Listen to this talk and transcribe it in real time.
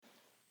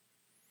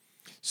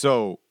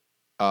So,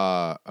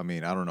 I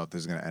mean, I don't know if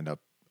this is gonna end up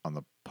on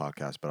the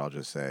podcast, but I'll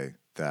just say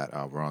that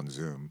we're on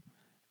Zoom,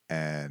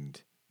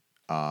 and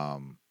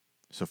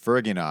so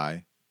Fergie and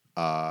I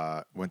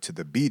went to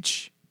the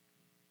beach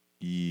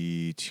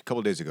a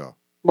couple days ago.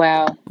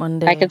 Wow.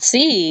 Monday. I could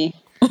see.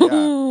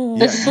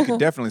 Yeah, you can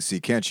definitely see,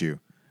 can't you?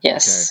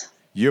 Yes. Okay.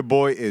 Your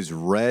boy is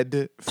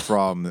red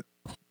from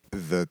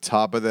the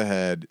top of the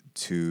head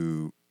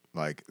to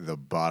like the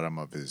bottom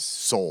of his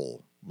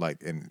soul,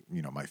 like in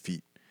my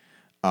feet.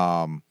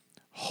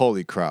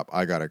 Holy crap,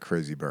 I got a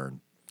crazy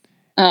burn.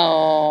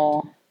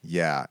 Oh.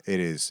 Yeah, it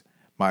is.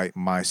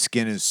 My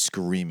skin is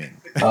screaming.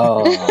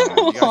 Oh, You guys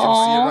can see it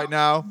right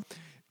now.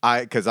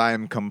 Because I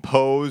am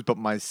composed, but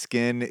my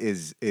skin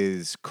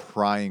is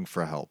crying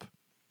for help.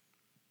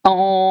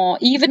 Oh.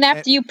 Even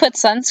after you put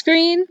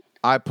sunscreen?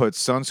 I put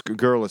sunscreen.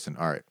 Girl, listen.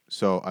 All right.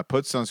 So I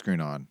put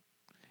sunscreen on,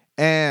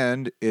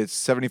 and it's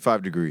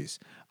 75 degrees.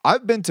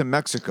 I've been to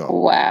Mexico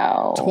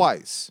Wow.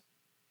 twice.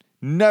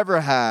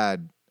 Never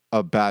had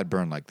a bad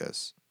burn like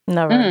this.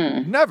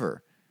 Never.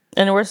 Never.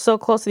 And we're so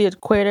close to the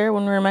equator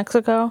when we're in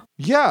Mexico.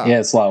 Yeah. yeah,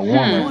 it's a lot You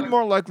warmer. would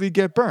more likely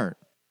get burnt.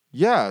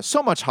 Yeah.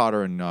 So much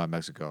hotter in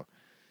Mexico.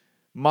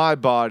 My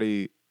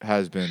body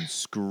has been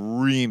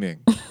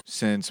screaming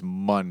since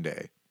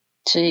Monday.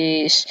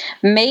 Jeez.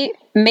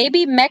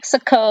 Maybe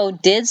Mexico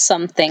did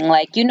something.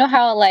 Like, you know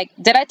how, like,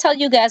 did I tell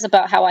you guys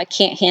about how I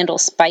can't handle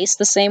spice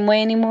the same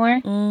way anymore?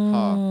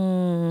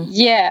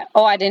 Yeah.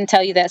 Oh, I didn't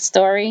tell you that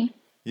story?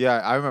 Yeah,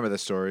 I remember the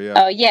story. Yeah.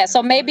 Oh, yeah.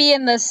 So maybe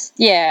in this,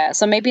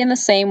 so maybe in the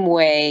same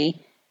way,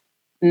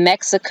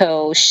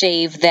 Mexico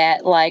shaved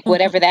that, like,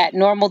 whatever that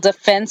normal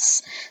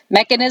defense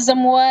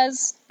mechanism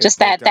was, just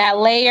broke down that the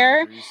layer.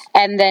 boundaries.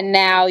 And then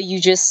now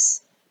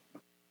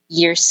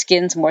your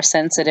skin's more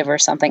sensitive or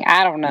something.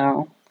 I don't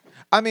know.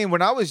 I mean,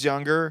 when I was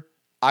younger,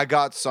 I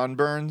got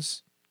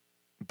sunburns,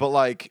 but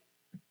like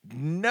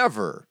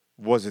never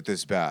was it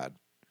this bad.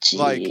 Gee.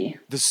 Like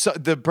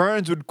the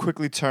burns would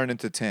quickly turn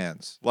into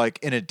tans, like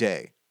in a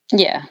day.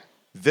 Yeah.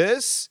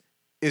 This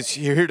is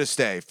here to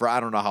stay for I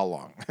don't know how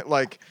long.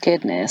 Like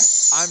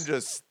Goodness. I'm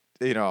just,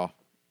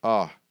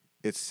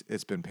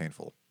 it's been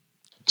painful,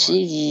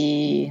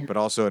 Gee. but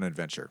also an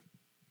adventure.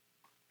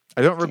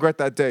 I don't regret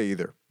that day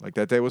either. Like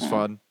that day was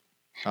fun.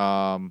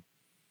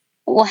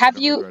 Well, have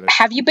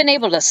you been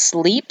able to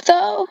sleep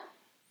though?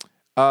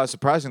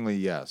 Surprisingly,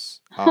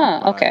 yes.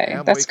 Huh, But okay, I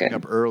am that's waking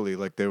good. up early.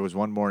 Like there was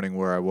one morning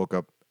where I woke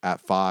up at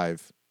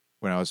 5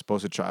 when I was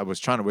supposed to try. I was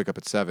trying to wake up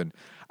at 7.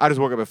 I just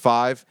woke up at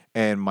 5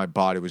 and my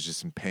body was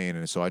just in pain,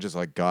 and so I just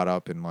like got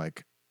up and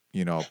like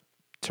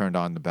turned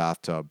on the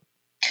bathtub.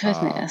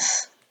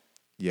 Goodness.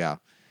 Yeah.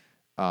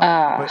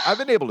 But I've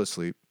been able to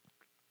sleep.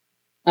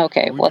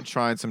 Okay. We've Well, been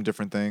trying some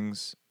different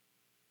things,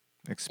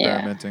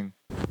 experimenting,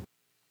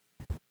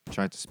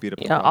 trying to speed up.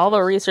 Yeah, all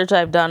the research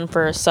I've done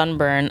for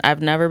sunburn,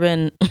 I've never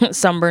been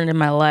sunburned in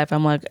my life.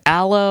 I'm like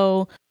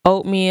aloe,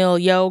 oatmeal,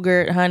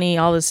 yogurt, honey,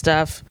 all this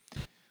stuff.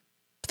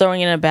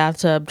 Throwing it in a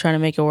bathtub, trying to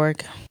make it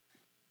work.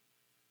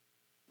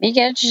 you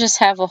gotta just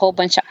have a whole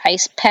bunch of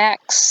ice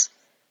packs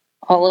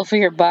all over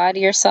your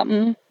body or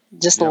something.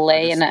 Just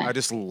lay in I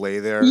just lay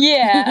there.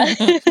 Yeah.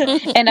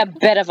 In a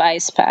bed of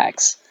ice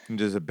packs.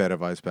 Just a bed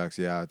of ice packs.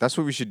 Yeah, that's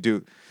what we should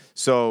do.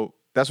 So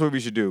that's what we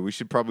should do. We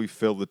should probably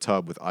fill the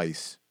tub with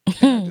ice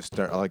and just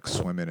start like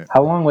swim in it.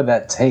 How long would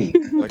that take?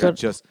 Like I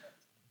just,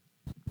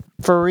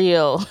 For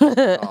real.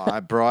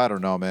 bro, I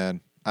don't know,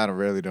 man. I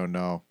really don't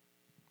know.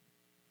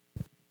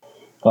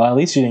 Well, at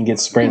least you didn't get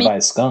sprayed by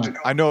a skunk.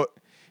 I know.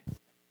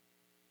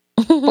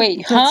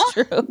 Wait, huh?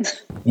 True.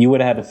 You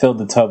would have had to fill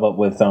the tub up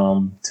with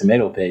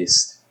tomato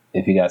paste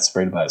if you got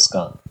sprayed by a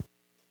skunk.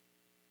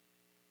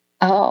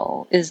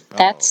 Oh,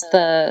 that's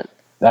the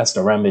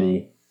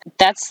remedy.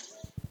 that's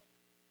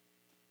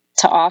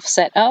to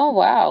offset. Oh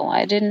wow,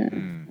 I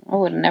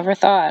would have never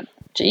thought.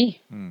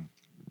 Gee.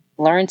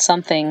 Learned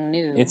something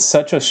new. It's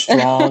such a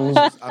strong,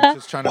 I'm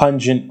just trying to.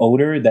 pungent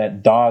odor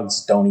that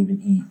dogs don't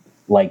even eat,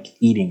 like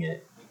eating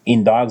it.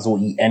 And dogs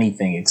will eat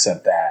anything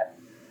except that.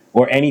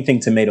 Or anything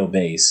tomato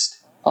based.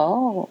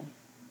 Oh.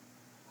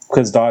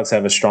 Because dogs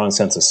have a strong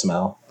sense of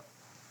smell.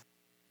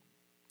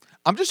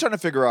 I'm just trying to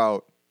figure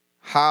out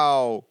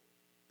how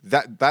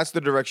that's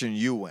the direction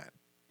you went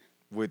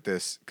with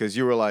this, because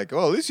you were like,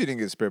 "Oh, at least you didn't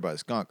get sprayed by a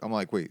skunk." I'm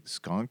like, "Wait,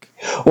 skunk?"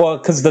 Well,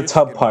 because the You're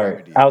tub thinking part.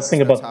 remedy. I was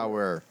thinking That's about how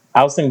we're.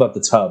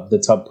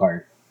 the tub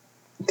part.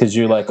 Because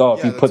you're like, oh,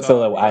 if you put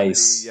fill it with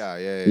ice. Yeah.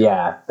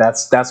 Yeah,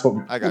 that's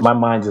what I got my you.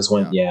 mind just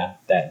went. Yeah,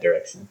 that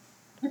direction.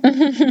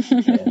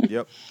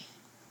 Yep.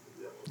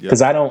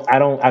 Because I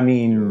Your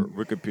mean,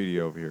 Wikipedia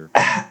over here.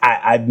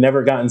 I've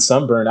never gotten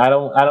sunburned. I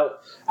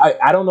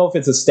don't know if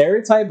it's a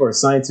stereotype or a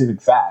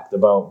scientific fact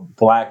about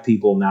black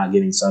people not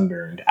getting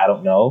sunburned. I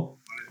don't know.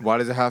 Why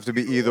does it have to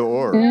be either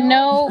or?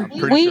 No, I'm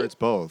pretty sure it's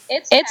both.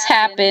 it's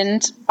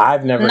happened.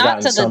 I've never Not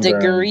gotten to the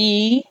sunburned.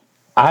 degree.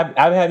 I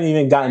haven't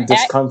even gotten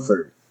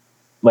discomfort.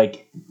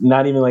 Like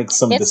not even like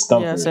some It's-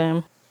 discomfort. Yeah,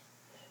 same.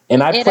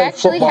 And I It play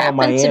actually football in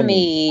happened to Miami.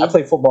 me. I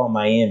play football in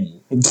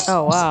Miami.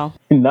 Oh, wow.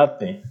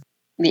 Nothing.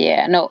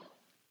 Yeah, no,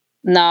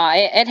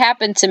 it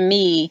happened to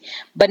me,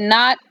 but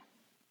not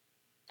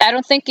I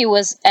don't think it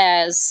was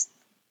as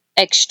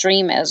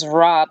extreme as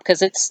Rob,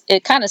 because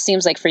it kind of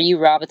seems like for you,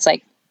 Rob, it's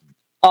like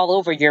all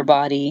over your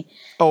body.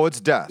 Oh, it's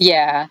death.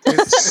 Yeah.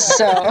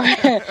 So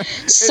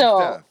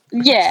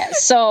yeah.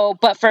 So,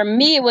 but for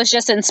me, it was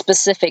just in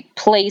specific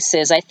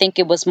places. I think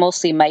it was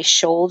mostly my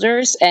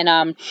shoulders,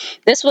 and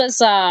this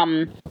was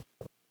I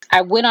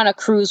went on a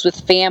cruise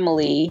with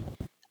family,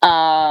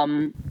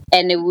 and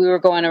we were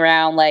going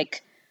around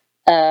like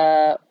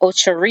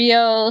Ocho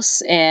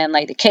Rios and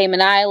like the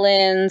Cayman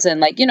Islands and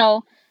like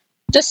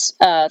just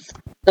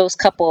those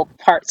couple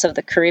parts of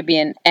the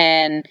Caribbean,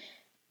 and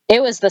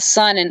it was the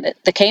sun and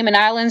the Cayman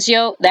Islands,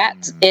 yo.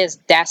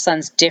 That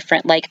sun's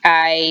different. Like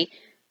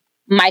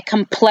my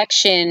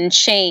complexion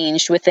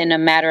changed within a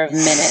matter of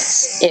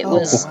minutes. It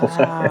was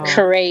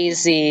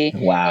crazy.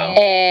 Wow.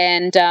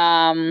 And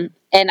I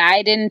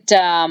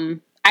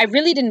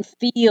really didn't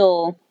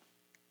feel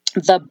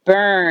the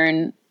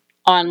burn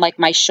on like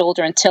my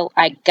shoulder until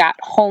I got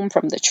home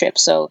from the trip.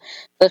 So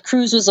the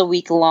cruise was a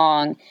week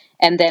long,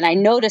 and then I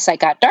noticed I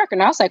got darker,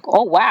 and I was like,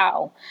 oh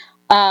wow.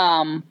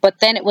 But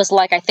then it was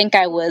like I think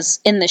I was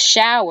in the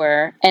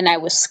shower and I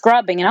was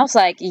scrubbing, and I was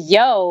like,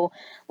 yo,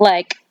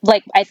 like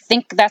I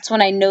think that's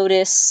when I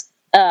noticed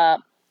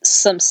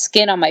some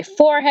skin on my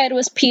forehead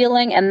was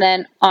peeling, and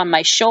then on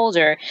my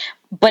shoulder,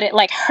 but it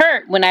like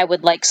hurt when I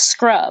would like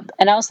scrub,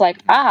 and I was like,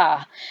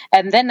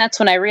 and then that's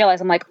when I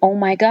realized, I'm like, oh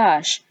my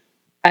gosh,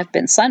 I've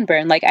been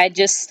sunburned. Like I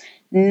just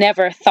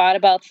never thought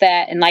about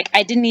that, and like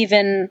I didn't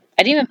even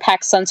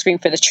pack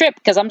sunscreen for the trip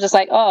because I'm just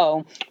like,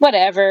 oh,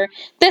 whatever,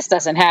 this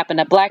doesn't happen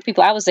to black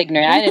people. I was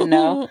ignorant, I didn't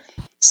know.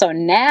 So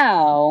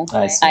now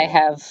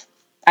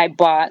I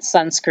bought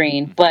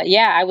sunscreen, but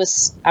yeah, I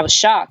was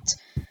shocked.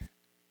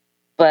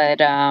 But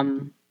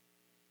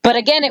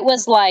again, it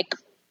was like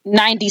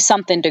 90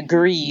 something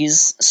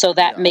degrees, so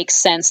that makes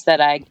sense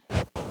that I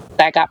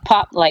got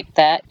popped like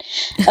that.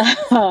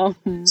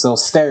 So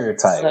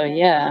stereotype. So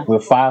yeah, we're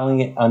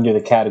filing it under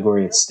the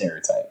category of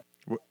stereotype.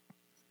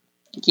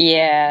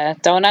 Yeah,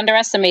 don't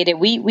underestimate it.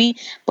 We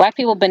black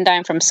people have been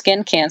dying from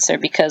skin cancer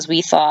because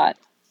we thought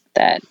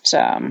that.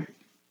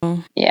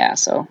 Yeah,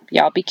 so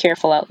y'all be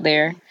careful out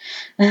there.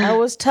 I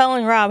was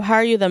telling Rob, how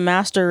are you the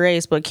master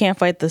race but can't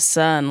fight the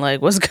sun?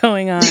 Like, what's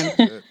going on?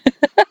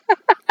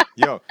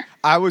 Yo,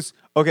 I was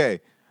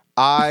okay.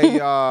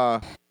 Well,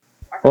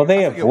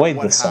 they avoid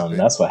the sun. Happened.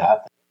 That's what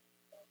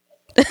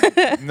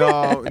happened.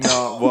 No.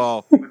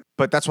 Well,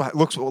 but that's what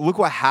look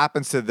what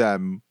happens to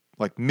them.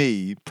 Like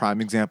me, prime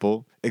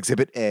example,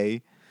 Exhibit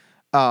A.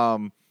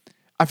 I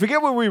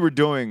forget what we were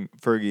doing,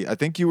 Fergie. I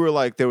think you were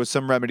like, there was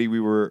some remedy we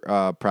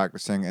were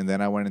practicing, and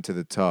then I went into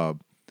the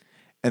tub.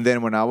 And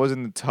then when I was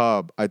in the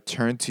tub, I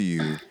turned to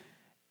you,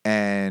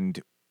 and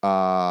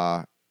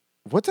what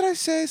did I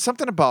say?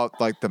 Something about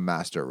like the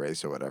master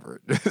race or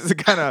whatever. It's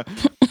kind of,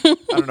 I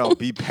don't know,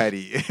 be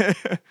petty.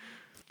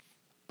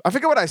 I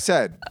forget what I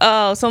said.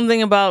 Oh,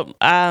 something about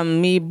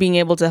me being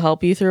able to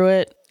help you through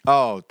it.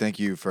 Oh, thank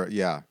you for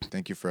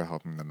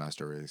helping the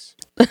master race.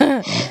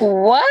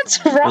 What,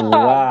 Rob?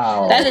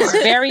 Wow. That is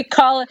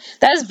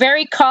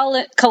very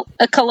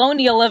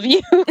colonial of you.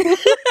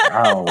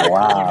 Oh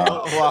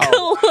wow! Wow.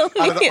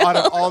 Out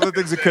of all the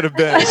things it could have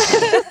been,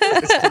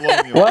 it's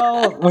colonial.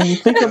 Well, when you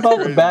think about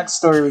the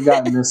backstory we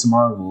got in Miss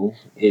Marvel,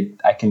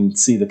 I can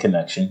see the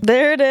connection.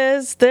 There it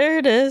is.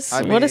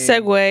 What a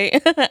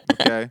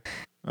segue.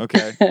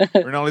 Okay.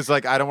 Rinaldi's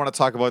like, I don't want to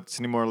talk about this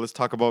anymore. Let's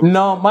talk about.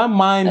 No, my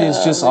mind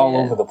is just all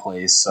over the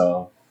place.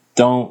 So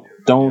don't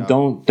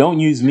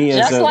use me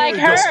just as like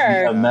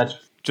her.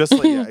 Just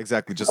like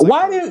exactly. Just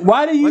like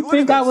why do you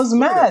think I was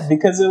mad?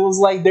 Because it was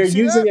like they're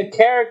using a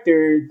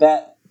character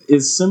that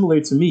is similar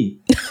to me.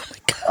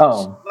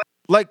 Oh,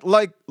 like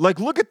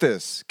look at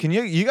this. Can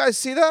you guys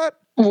see that?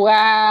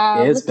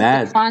 Wow, it's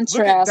bad. The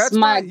contrast.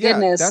 My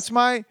goodness. That's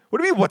my. What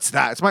do you mean? What's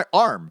that? It's my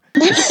arm.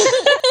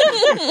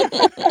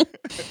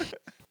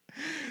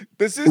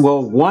 This is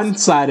one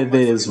side of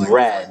it is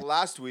red. Like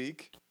last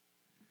week.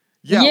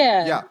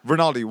 Yeah.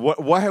 Rinaldi,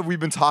 what have we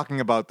been talking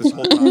about this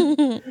whole time?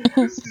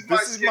 This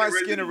is my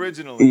skin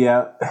originally.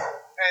 Yeah.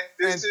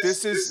 And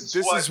this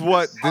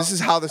is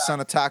how the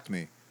sun attacked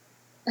me.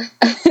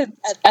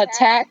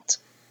 Attacked?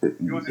 It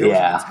was an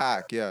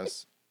attack,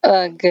 yes.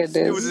 Oh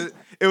goodness.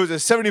 It was a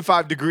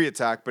 75-degree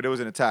attack, but it was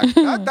an attack.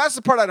 That's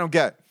the part I don't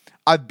get.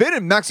 I've been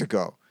in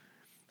Mexico.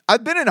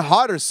 I've been in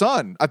hotter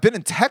sun. I've been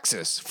in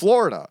Texas,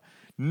 Florida.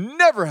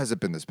 Never has it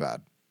been this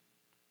bad.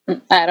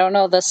 I don't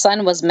know. The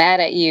sun was mad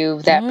at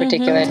you that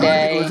particular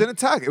day. It was an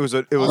attack. It was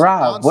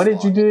Rob, what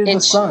did you do to the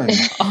sun?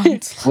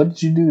 What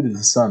did you do to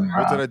the sun, Rob?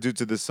 What did I do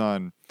to the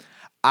sun?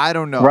 I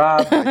don't know.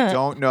 Rob, I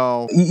don't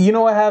know. You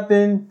know what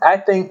happened? I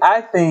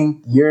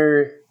think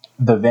you're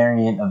the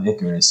variant of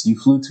Icarus. You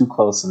flew too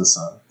close to the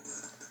sun.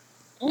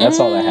 That's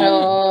all that happened.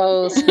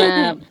 Oh,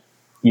 snap.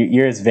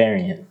 You're his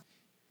variant.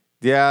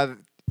 Yeah,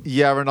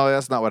 Rinaldi,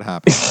 that's not what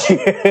happened.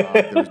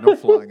 There was no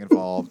flying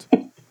involved.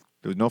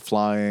 There was no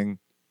flying.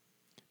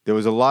 There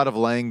was a lot of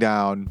laying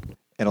down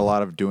and a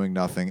lot of doing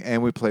nothing.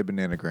 And we played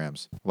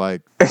Bananagrams.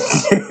 Like,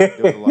 there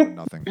was a lot of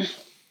nothing.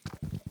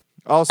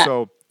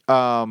 Also,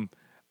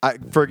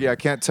 Fergie, I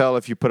can't tell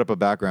if you put up a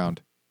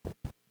background.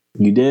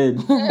 You did.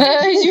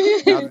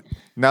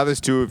 Now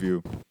there's two of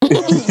you.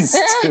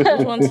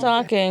 Which one's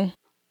talking?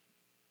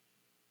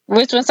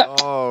 Which one's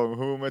Oh,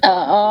 who am I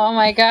talking oh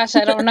my gosh,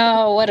 I don't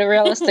know. What a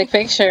realistic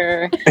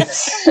picture.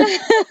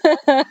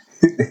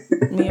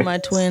 Me and my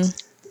twin.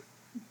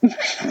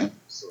 I'm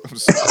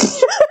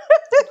sorry.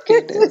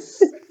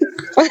 Goodness.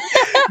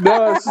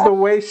 No, it's the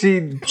way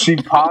she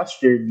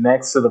postured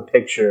next to the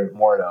picture of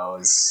Mordo.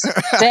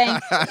 Dang,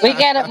 we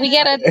gotta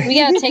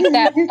take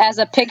that as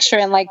a picture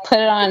and like put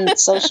it on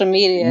social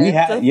media. We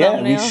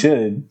thumbnail.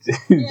 should.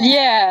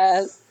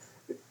 Yeah.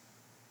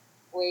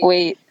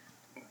 Wait.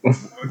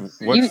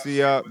 What's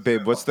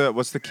babe? What's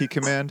the key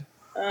command?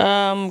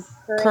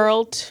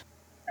 Curled.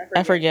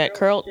 I forget.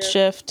 Curled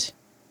shift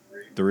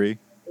 3.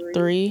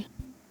 3.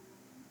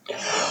 There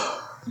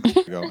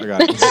you go. I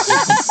got it.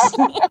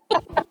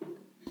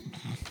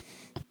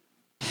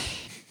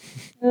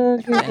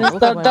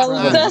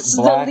 That's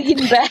the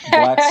lean back.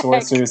 Black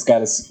sorcerer's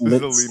got his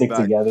lean lips stick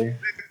back. together.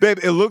 Babe,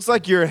 it looks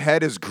like your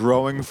head is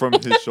growing from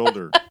his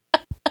shoulder.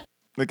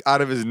 Like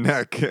out of his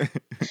neck.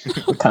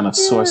 What kind of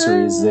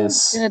sorcery is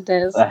this?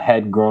 Goodness. A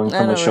head growing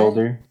from know, a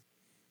shoulder?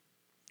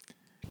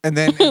 And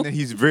then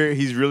he's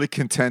really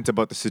content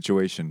about the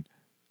situation.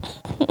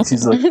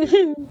 He's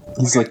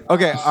like,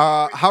 Okay,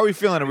 how are we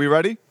feeling? Are we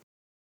ready?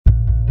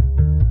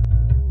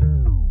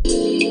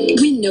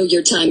 We know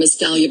your time is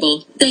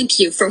valuable. Thank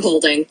you for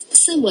holding.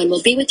 Someone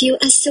will be with you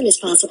as soon as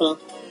possible.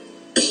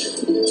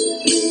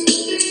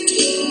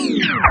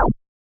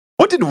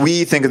 What did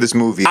we think of this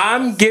movie?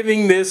 I'm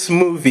giving this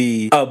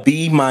movie a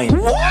B-.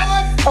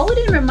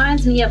 Odin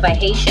reminds me of a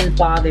Haitian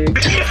father.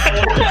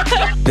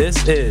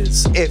 This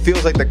is It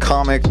feels like the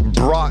comic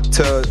brought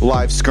to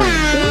live screen. King,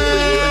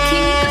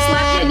 you can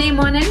slap your name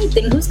on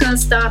anything. Who's gonna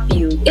stop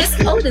you? It's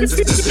Odin's.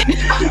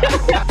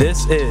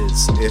 This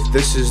is If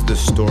this is the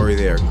story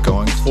they are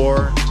going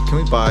for,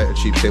 can we buy a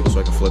cheap table so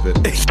I can flip it?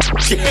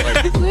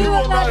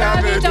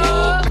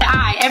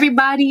 Alright,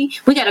 everybody,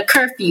 we got a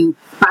curfew.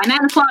 By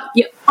 9 o'clock,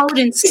 you're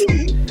Odin's.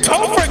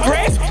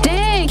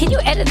 Dang, can you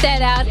edit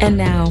that out? And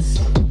now,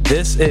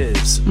 This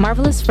is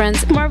Marvelous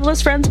Friends.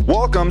 Marvelous Friends.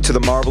 Welcome to the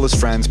Marvelous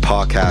Friends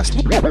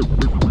podcast.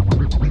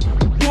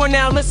 You are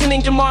now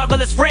listening to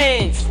Marvelous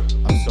Friends.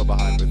 I'm so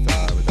behind with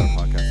our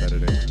podcast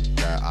editing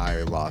that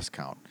I lost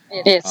count.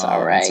 It's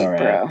all right, it's all right.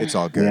 bro. It's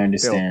all good. we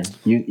understand.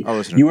 I'll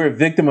listen. You were a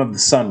victim of the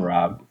sun,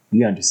 Rob.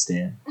 We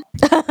understand.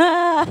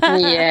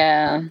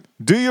 Yeah.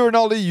 Do you,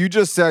 Ronaldo? You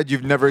just said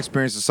you've never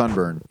experienced a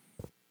sunburn.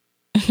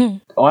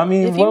 Oh, I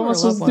mean, if you what were am I a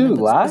supposed loved to do?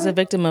 one Lie? is a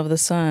victim of the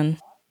sun.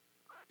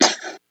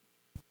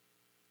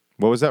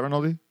 What was that,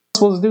 Ronaldo?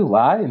 Supposed to do?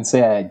 Lie and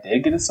say I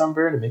did get a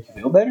sunburn to make you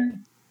feel better?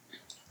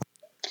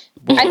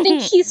 I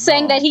think he's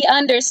saying that he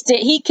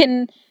understand. He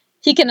can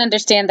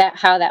understand that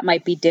how that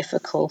might be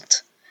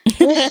difficult.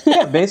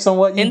 Yeah, based on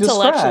what you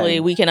Intellectually,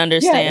 described. we can Yeah,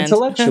 understand.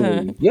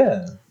 intellectually.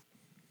 Yeah.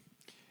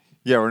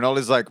 Yeah,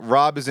 Ronaldo's like,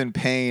 Rob is in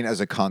pain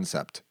as a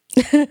concept.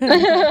 As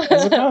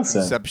a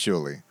concept.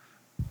 Conceptually.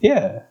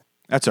 Yeah.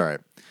 That's all right.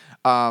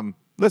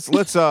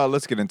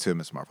 Let's get into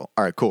Miss Marvel.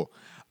 All right, cool.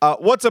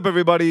 What's up,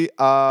 everybody?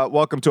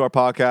 Welcome to our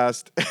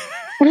podcast.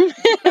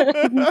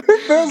 It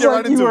feels Get like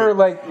right you into were it.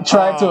 like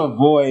trying to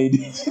avoid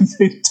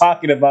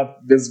talking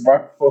about Miss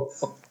Marvel.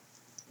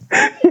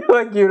 You're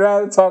like you'd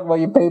rather talk about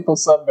your painful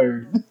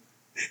sunburn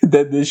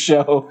than this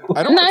show.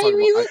 I don't No,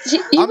 want to he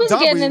talk was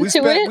about. getting into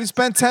it. We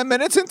spent 10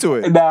 minutes into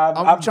it. Nah,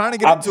 I'm trying to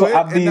get into it.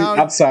 and now,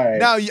 I'm sorry.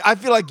 Now I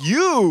feel like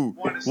you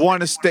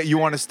want to stay. You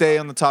want to stay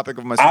on the topic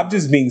of my. I'm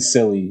just being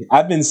silly.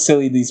 I've been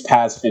silly these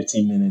past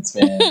 15 minutes,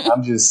 man.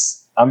 I'm just.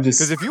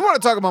 Because if you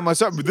want to talk about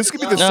myself, this could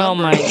be the. Oh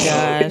my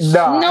gosh.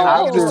 Nah, No. I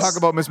I'm can just just- talk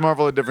about Miss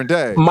Marvel a different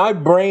day. my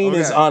brain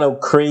is Okay. on a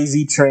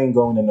crazy train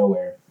going to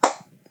nowhere.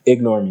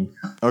 Ignore me.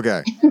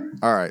 Okay.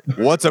 All right.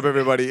 What's up,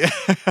 everybody?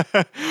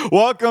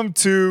 Welcome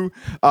to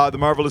the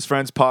Marvelous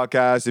Friends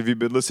podcast. If you've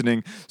been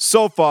listening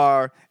so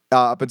far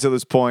up until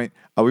this point,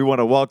 we want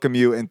to welcome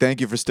you and thank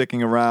you for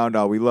sticking around.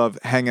 We love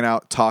hanging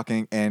out,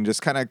 talking, and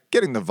just kind of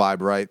getting the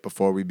vibe right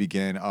before we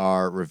begin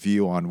our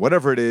review on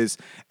whatever it is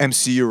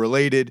MCU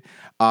related.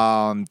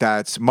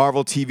 That's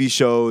Marvel TV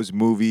shows,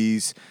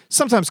 movies,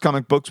 sometimes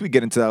comic books. We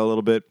get into that a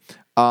little bit.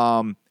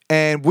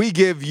 And we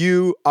give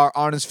you our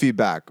honest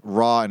feedback,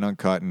 raw and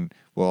uncut, and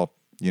well,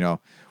 you know,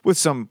 with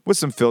some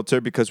filter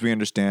because we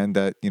understand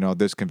that, you know,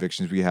 there's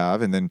convictions we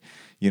have, and then,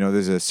 you know,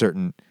 there's a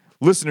certain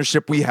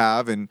listenership we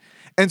have, and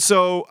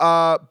so,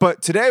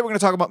 but today we're going to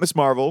talk about Miss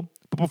Marvel.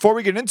 But before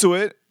we get into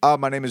it,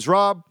 my name is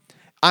Rob.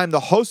 I'm the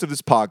host of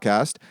this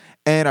podcast,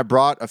 and I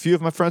brought a few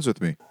of my friends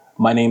with me.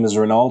 My name is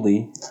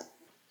Rinaldi.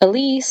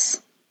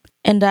 Elise.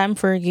 And I'm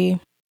Fergie.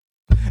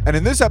 And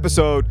in this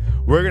episode,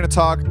 we're going to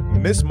talk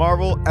Miss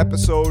Marvel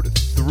episode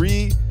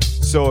 3.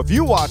 So if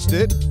you watched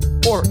it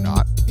or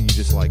not, and you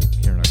just like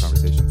hearing our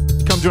conversation,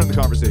 come join the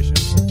conversation.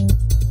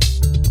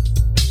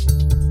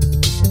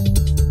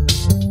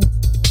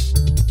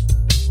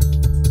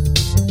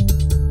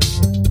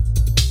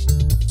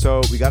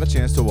 So we got a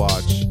chance to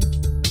watch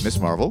Miss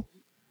Marvel.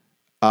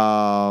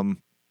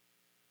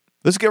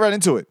 Let's get right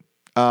into it.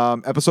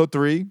 Episode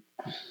 3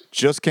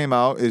 just came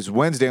out. Is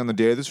Wednesday on the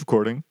day of this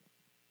recording.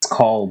 It's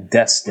called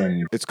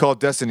Destiny. It's called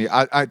Destiny.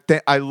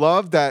 I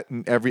love that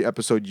in every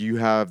episode you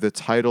have the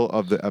title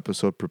of the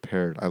episode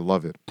prepared. I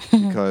love it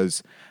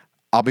because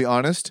I'll be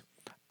honest,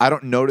 I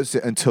don't notice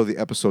it until the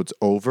episode's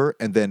over,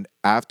 and then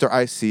after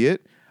I see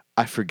it,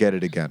 I forget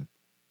it again.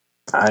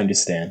 I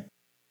understand.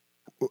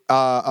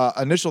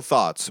 Initial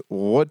thoughts.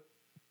 What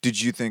did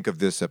you think of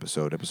this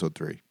episode, episode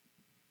 3?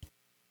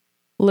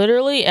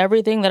 Literally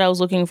everything that I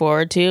was looking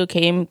forward to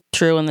came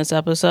true in this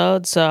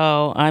episode,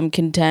 so I'm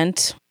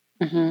content.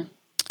 Mm-hmm.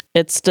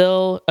 It's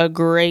still a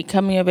great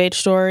coming of age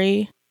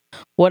story.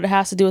 What it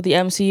has to do with the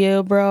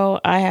MCU, bro,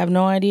 I have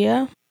no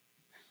idea.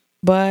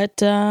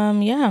 But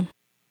yeah.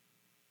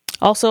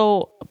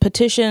 Also,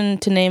 petition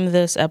to name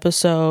this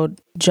episode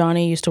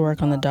Johnny Used to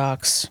Work on the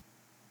Docks.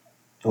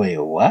 Wait,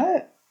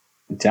 what?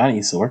 Johnny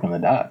used to work on the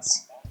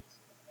docks.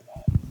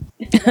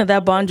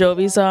 That Bon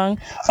Jovi song.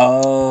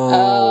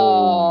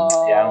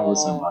 Oh. Yeah, I don't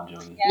listen to Bon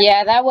Jovi.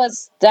 Yeah, that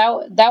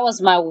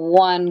was my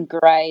one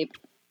gripe.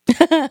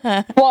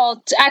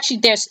 Well, actually,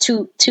 there's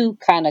two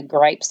kind of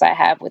gripes I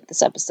have with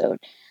this episode.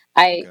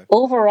 I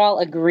overall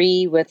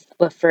agree with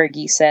what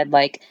Fergie said.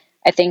 Like,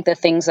 I think the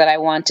things that I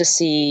want to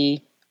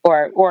see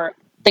or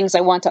things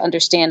I want to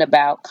understand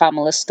about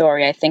Kamala's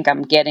story, I think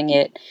I'm getting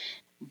it.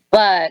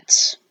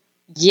 But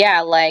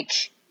yeah,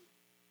 like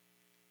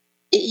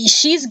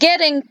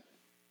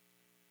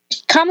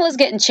Kamala's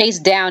getting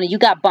chased down, and you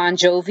got Bon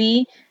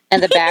Jovi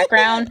in the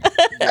background.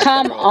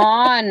 Come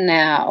on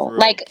now.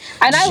 Like,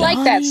 and I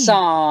like that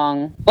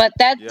song, but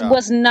that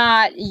was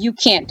not, you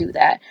can't do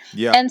that.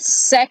 Yeah. And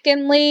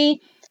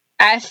secondly,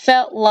 I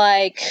felt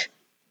like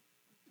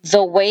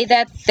the way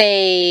that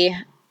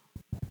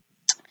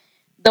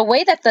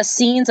the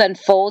scenes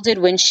unfolded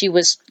when she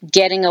was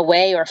getting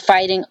away or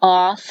fighting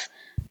off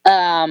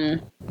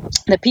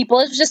the people,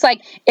 it was just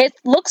like, it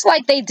looks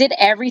like they did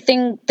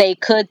everything they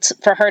could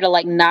for her to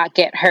like not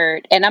get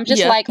hurt. And I'm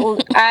just like,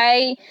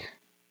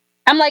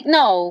 I'm like,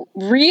 no,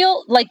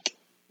 like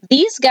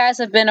these guys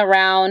have been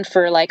around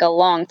for like a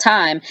long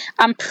time.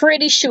 I'm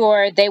pretty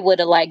sure they would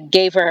have like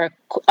gave her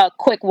a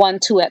quick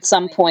 1-2 at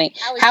some point.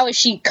 How is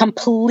she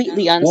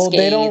completely unscathed?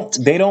 Well,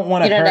 they don't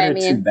want to hurt her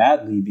too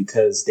badly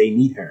because they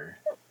need her.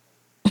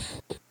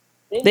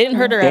 They didn't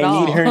hurt her at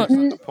all.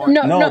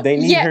 They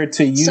need her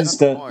to use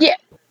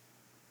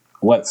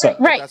What's up?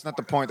 Right. That's not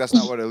the point. That's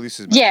not what Elise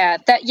is.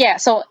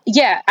 So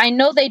I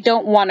know they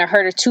don't want to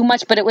hurt her too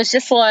much, but it was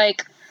just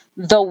like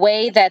the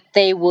way that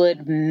they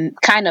would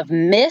kind of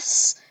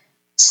miss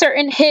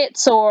certain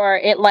hits, or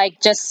it like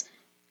just.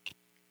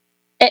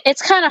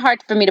 It's kind of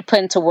hard for me to put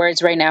into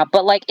words right now,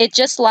 but like it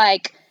just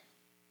like.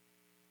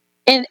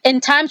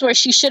 In times where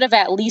she should have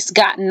at least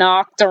got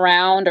knocked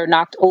around or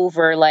knocked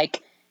over,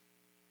 like.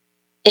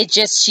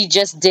 She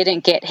just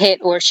didn't get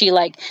hit, or she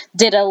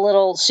did a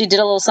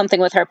little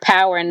something with her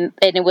power and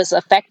it was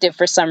effective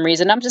for some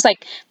reason. I'm just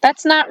like,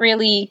 that's not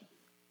really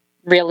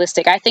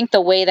realistic. I think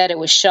the way that it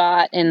was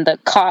shot and the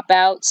cop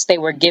outs they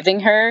were giving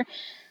her,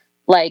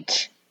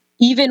 like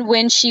even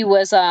when she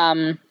was,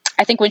 I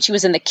think when she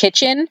was in the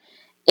kitchen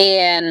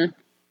and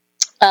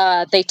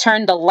they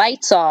turned the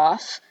lights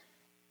off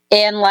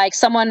and like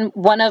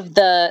one of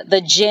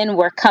the jinn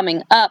were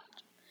coming up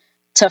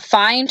to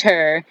find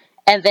her.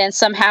 And then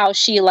somehow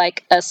she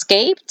like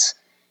escaped.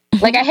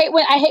 Like I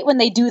hate when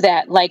they do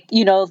that. Like,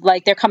 you know,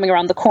 like they're coming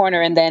around the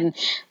corner and then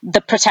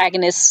the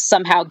protagonist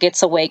somehow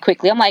gets away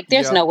quickly. I'm like,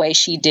 there's no way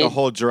she did. The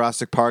whole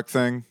Jurassic Park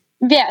thing.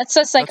 Yeah, it's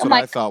just like, that's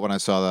what I thought when I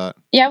saw that.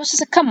 Yeah, I was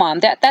just like, come on,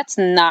 that's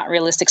not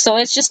realistic. So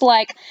it's just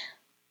like,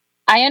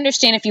 I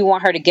understand if you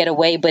want her to get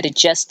away, but it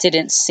just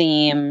didn't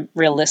seem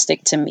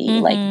realistic to me.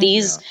 Mm-hmm. Like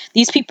these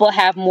people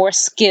have more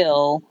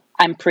skill,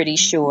 I'm pretty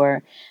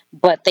sure,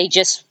 but they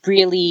just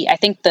really, I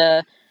think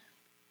the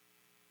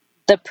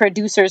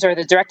producers or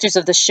the directors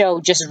of the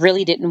show just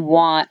really didn't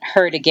want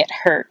her to get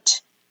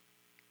hurt.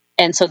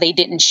 And so they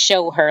didn't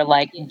show her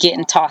like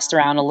getting tossed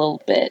around a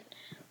little bit.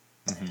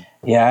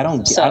 Yeah, I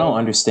don't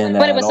understand that.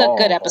 But it was a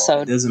good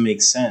episode. It doesn't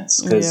make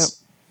sense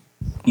because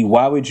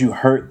why would you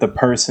hurt the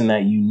person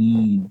that you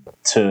need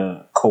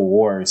to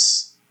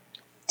coerce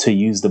to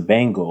use the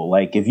bangle?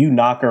 Like if you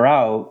knock her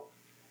out,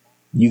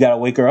 you got to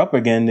wake her up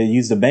again to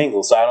use the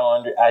bangle. So I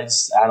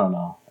don't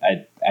know.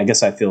 I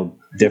guess I feel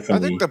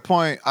differently. I think the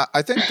point.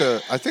 I think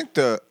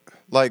the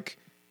like,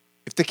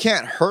 if they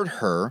can't hurt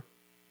her,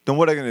 then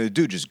what are they going to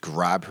do? Just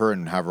grab her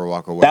and have her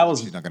walk away? That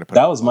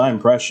was my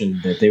impression,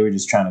 that they were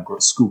just trying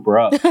to scoop her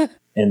up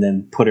and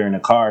then put her in a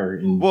car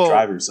and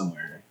drive her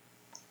somewhere.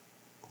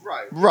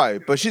 Right.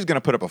 But she's going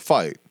to put up a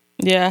fight.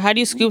 Yeah. How do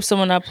you scoop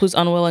someone up who's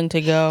unwilling to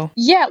go?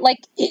 Yeah.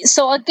 Like,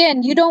 so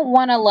again, you don't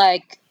want to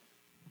like.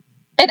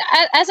 And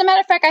as a matter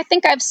of fact, I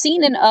think I've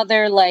seen in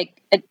other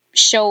like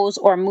shows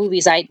or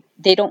movies,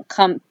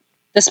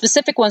 the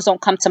specific ones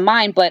don't come to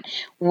mind, but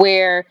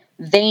where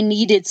they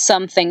needed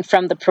something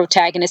from the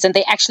protagonist and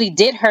they actually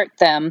did hurt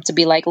them to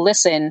be like,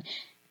 listen,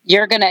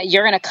 you're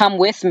gonna come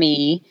with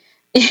me,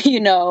 you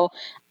know,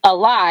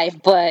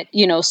 alive, but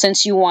you know,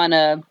 since you want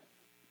to,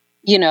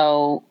 you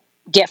know,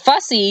 get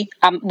fussy,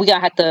 we're gonna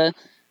have to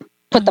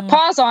put the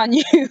pause on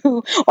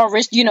you,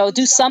 or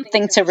do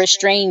something to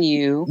restrain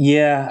you.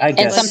 Yeah, I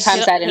guess. And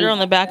sometimes that hit her on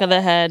the back of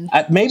the head.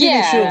 Maybe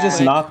they should have just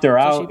Quick. knocked her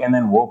out and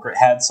then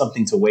had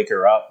something to wake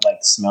her up, like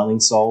smelling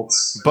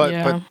salts.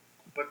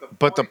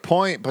 But the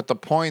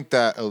point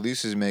that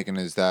Elise is making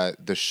is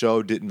that the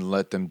show didn't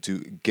let them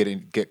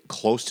get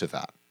close to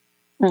that.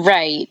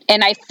 Right.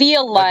 And I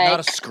feel like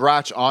not a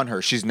scratch on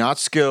her. She's not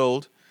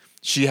skilled.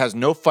 She has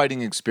no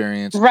fighting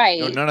experience. Right.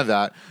 No, none of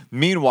that.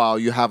 Meanwhile,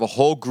 you have a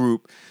whole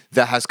group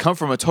that has come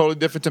from a totally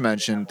different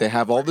dimension. They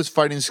have all this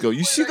fighting skill.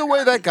 You see the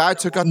way that guy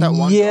took out that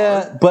one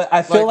guard? But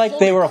I feel like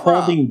they were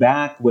holding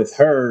back with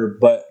her,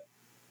 but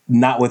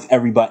not with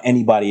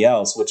anybody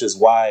else, which is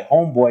why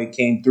Homeboy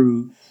came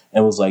through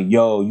and was like,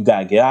 yo, you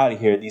gotta get out of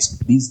here.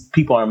 These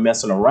people aren't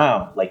messing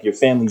around. Like, your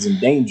family's in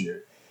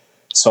danger.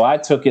 So I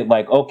took it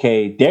like,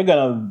 okay, they're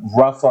gonna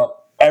rough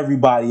up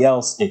everybody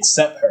else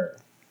except her.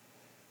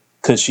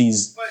 Because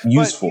she's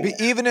useful.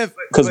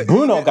 Because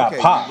Bruno got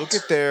popped. Look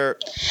at their.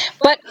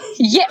 But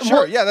yeah,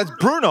 sure, yeah, that's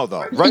Bruno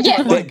though, right?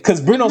 Yeah,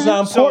 because Bruno's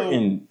not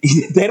important.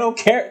 They don't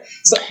care.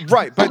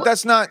 Right, but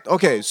that's not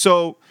okay.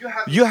 So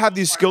you have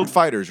these skilled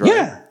fighters, right?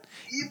 Yeah.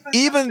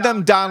 Even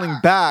them dialing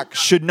back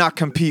should not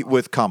compete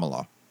with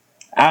Kamala.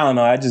 I don't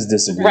know. I just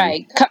disagree.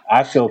 Right.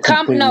 I feel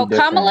completely different.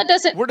 Kamala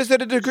doesn't. What does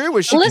that agree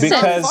with? She Listen,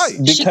 can't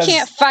fight. She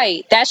can't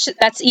fight.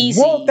 That's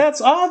easy. Well, that's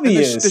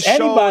obvious.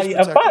 Anybody,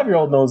 a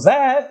 5-year-old knows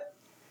that.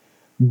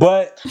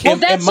 But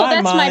that's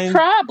my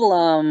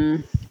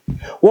problem.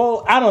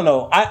 Well, I don't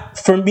know.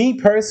 For me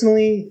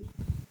personally,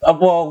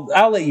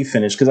 I'll let you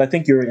finish because I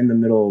think you're in the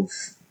middle of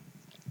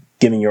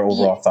giving your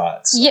overall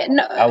thoughts. Yeah,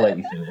 no, I'll let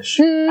you finish.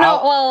 And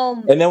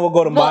then we'll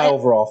go to my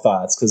overall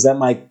thoughts because that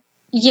might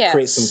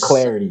create some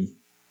clarity.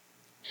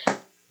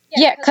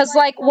 Yeah, because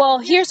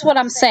here's what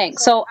I'm saying.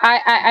 So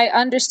I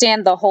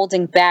understand the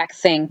holding back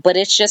thing, but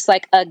it's just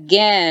like,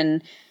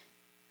 again,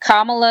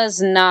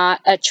 Kamala's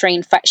not a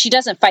trained fight. She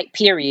doesn't fight,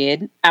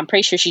 period. I'm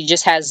pretty sure she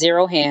just has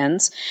 0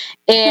 hands.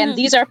 And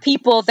these are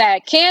people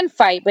that can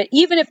fight, but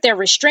even if they're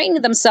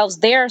restraining themselves,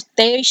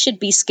 they should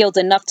be skilled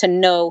enough to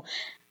know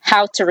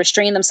how to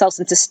restrain themselves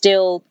and to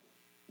still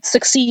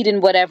succeed in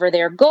whatever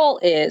their goal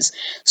is.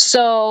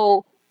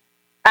 So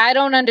I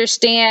don't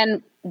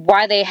understand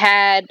why they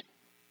had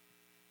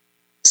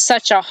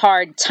such a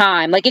hard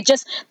time. Like,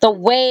 the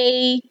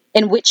way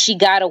in which she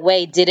got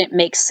away didn't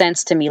make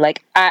sense to me.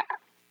 Like, I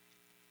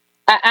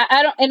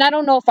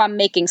don't know if I'm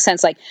making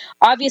sense. Like,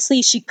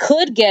 obviously she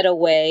could get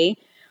away,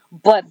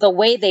 but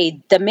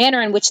the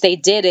manner in which they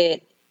did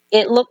it,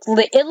 it looked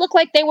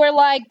like they were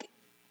like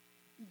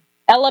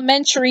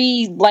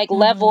elementary,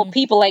 level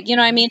people. Like, you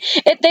know what I mean?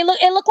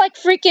 It looked like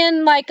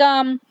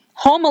freaking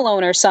Home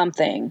Alone or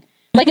something.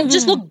 Like, it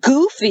just looked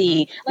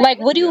goofy. Like,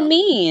 what do you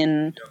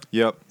mean?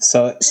 Yep.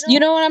 So you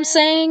know what I'm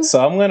saying?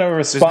 So I'm gonna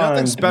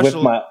respond with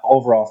my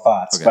overall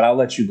thoughts, but I'll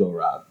let you go,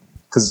 Rob.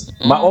 Because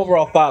my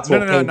overall thoughts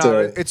will paint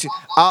to.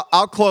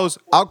 I'll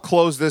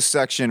close this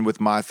section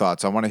with my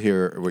thoughts. I want to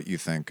hear what you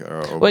think.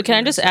 Wait, can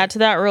I just add to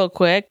that real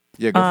quick?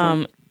 Yeah, go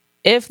for it.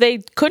 If they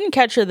couldn't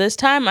catch her this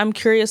time, I'm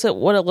curious at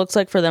what it looks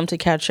like for them to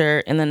catch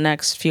her in the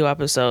next few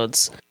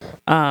episodes.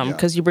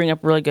 Because you bring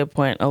up a really good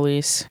point,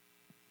 Elise.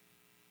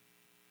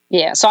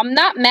 Yeah, so I'm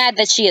not mad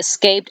that she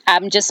escaped.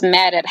 I'm just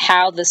mad at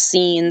how the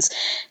scenes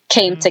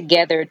came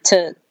together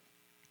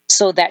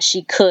so that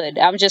she could.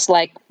 I'm just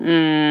like,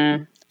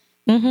 that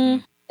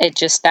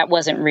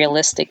wasn't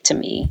realistic to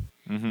me.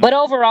 But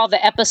overall,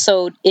 the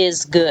episode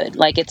is good.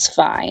 Like, it's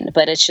fine.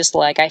 But it's just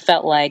like, I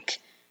felt like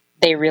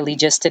they really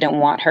just didn't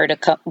want her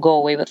to go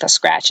away with a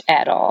scratch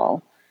at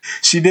all.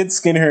 She did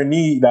skin her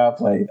knee. I'm not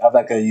going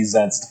to use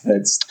that as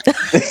defense.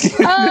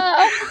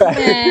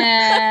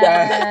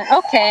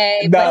 Okay,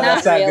 no, but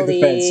that's not really.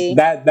 Good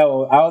defense.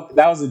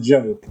 That was a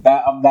joke.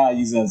 I'm not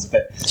using that as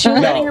defense. She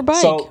was riding her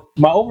bike. So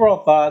my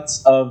overall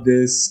thoughts of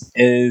this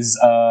is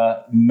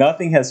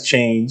nothing has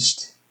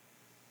changed.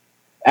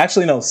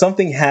 Actually, no,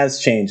 something has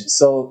changed.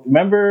 So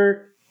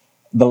remember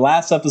the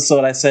last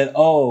episode I said,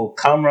 oh,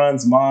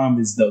 Kamran's mom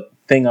is the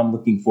thing I'm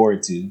looking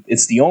forward to.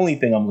 It's the only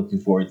thing I'm looking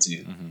forward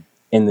to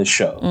in the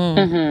show.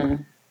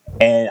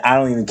 And I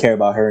don't even care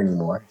about her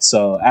anymore.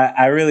 So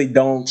I really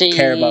don't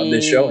care about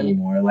this show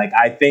anymore. Like,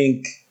 I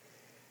think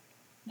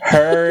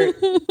her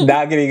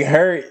not getting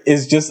hurt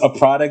is just a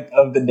product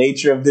of the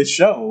nature of this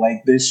show.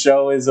 Like, this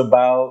show is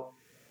about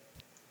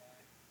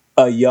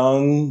a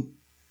young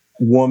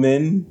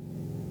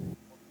woman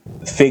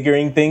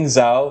figuring things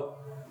out.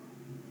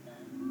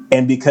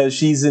 And because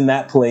she's in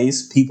that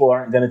place, people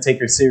aren't going to take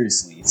her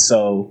seriously.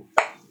 So,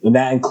 and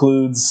that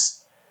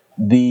includes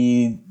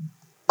the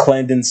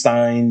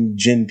clandestine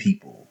jinn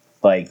people.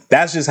 Like,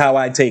 that's just how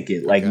I take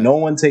it. Like, no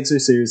one takes her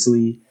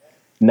seriously,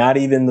 not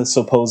even the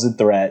supposed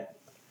threat.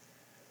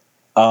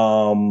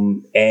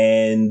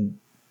 And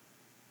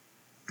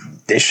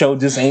this show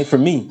just ain't for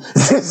me.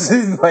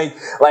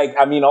 like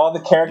I mean, all the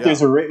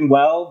characters are written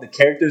well. The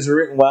characters are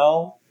written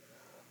well.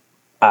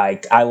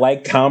 I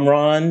like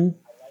Kamran.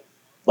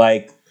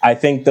 Like, I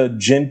think the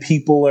jinn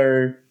people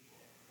are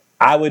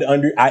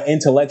I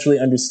intellectually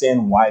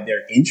understand why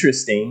they're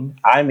interesting.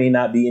 I may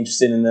not be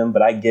interested in them,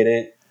 but I get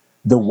it.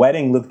 The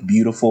wedding looked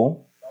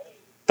beautiful.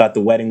 Thought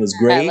the wedding was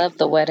great. I love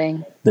the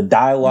wedding. The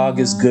dialogue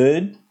is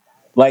good.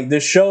 Like, the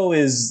show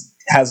has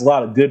a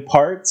lot of good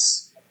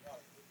parts.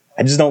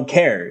 I just don't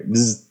care.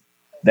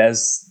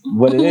 That's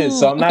what it is.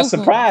 So I'm not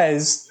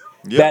surprised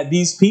that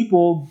these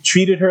people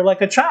treated her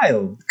like a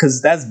child,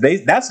 because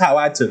that's how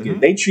I took it.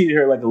 They treated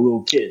her like a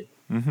little kid.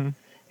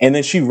 And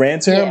then she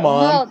ran to her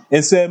mom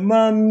and said,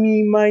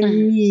 "Mommy, my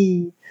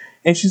knee."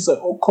 And she's like,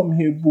 "Oh, come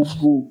here, boo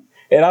boo."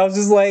 And I was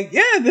just like,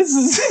 "Yeah, this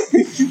is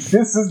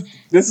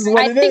this is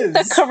what it is." I think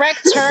the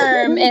correct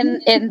term in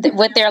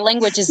with their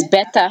language is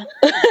beta.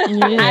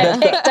 I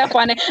picked up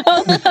on it.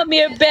 "Oh, come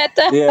here,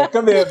 beta." Yeah,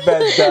 come here,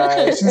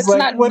 beta. She's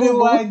like, "What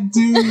do I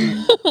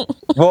do?"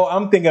 Well,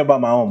 I'm thinking about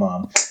my own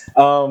mom.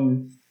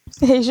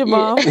 Hey, your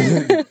mom.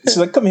 She's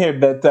like, "Come here,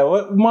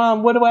 Beta.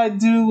 Mom, what do I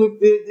do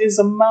if it is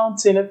a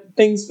mountain, if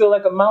things feel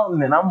like a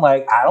mountain?" And I'm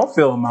like, I don't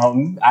feel a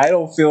mountain. I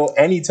don't feel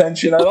any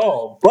tension at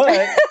all.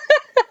 But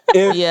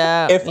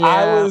if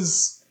I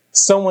was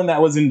someone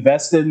that was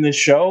invested in the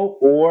show,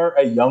 or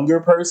a younger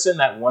person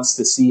that wants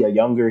to see a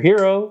younger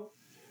hero,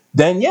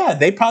 then yeah,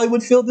 they probably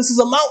would feel this is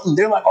a mountain.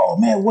 They're like, "Oh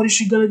man, what is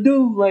she gonna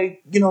do?"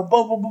 Like, blah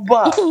blah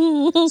blah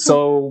blah.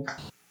 So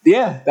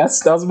yeah, that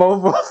was my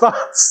overall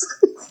thoughts.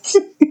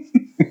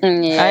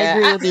 Yeah. I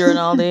agree with you,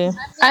 Rinaldi.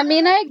 I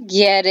mean, I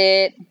get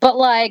it, but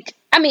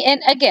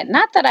and again,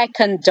 not that I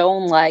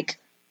condone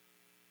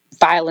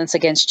violence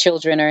against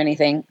children or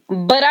anything,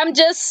 but I'm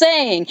just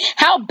saying,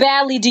 how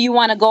badly do you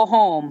want to go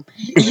home?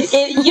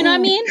 You know what I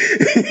mean?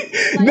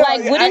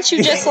 Wouldn't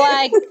you just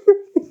wouldn't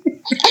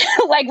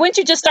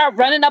you just start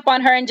running up on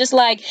her and just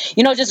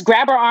just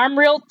grab her arm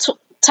real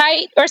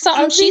tight or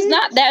something? She's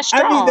not that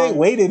strong. I mean, they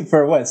waited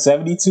for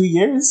 72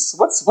 years?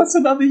 What's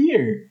another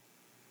year?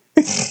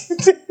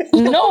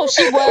 No,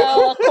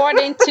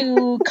 according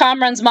to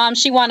Kamran's mom,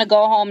 she want to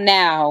go home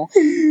now.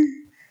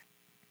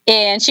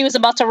 And she was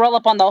about to roll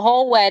up on the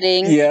whole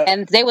wedding,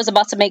 and they was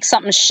about to make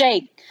something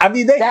shake. I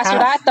mean, that's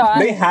what I thought.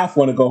 They half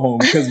want to go home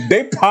because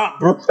they popped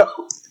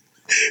Bruno.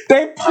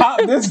 They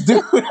popped this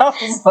dude. I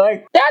was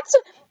like, that's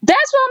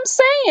what I'm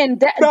saying.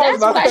 That's what I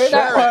thought.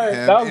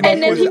 That was my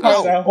favorite part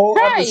of that whole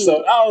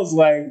episode. I was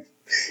like,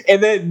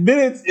 and then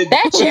minutes.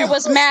 That chair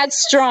was mad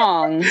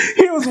strong.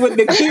 He was with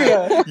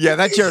Nakia. Yeah,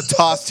 that chair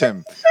tossed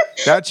him.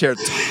 He was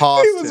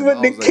with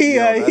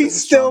Nakia. He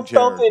still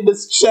felt it in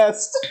his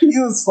chest. He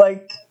was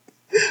like,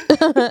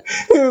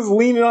 he was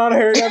leaning on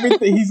her and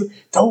everything. He's like,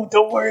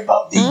 don't worry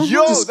about me.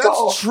 Yo,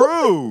 that's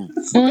true.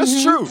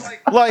 That's true.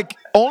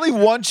 Only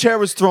one chair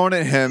was thrown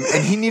at him,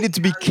 and he needed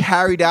to be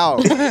carried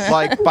out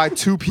by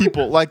two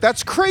people.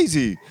 That's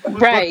crazy.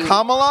 Right. But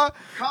Kamala,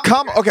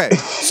 okay.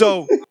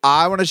 So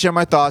I want to share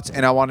my thoughts,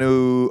 and I want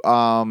to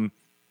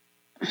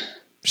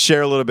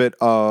share a little bit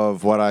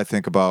of what I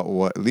think about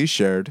what Lee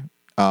shared.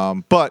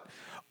 But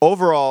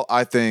overall,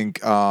 I think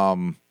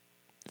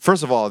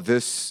first of all,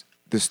 this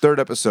third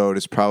episode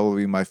is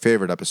probably my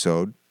favorite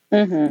episode.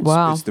 Mm-hmm.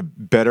 Wow. It's the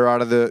better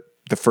out of the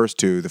first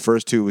two. The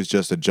first two was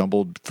just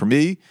for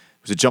me, it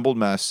was a jumbled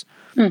mess.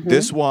 Mm-hmm.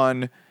 This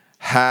one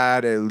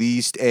had at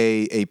least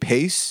a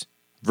pace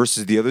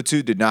versus the other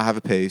two did not have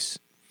a pace.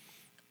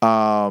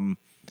 I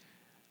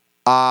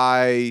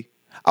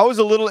was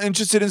a little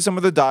interested in some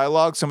of the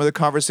dialogue, some of the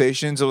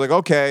conversations. I was like,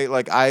 okay,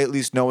 I at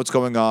least know what's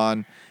going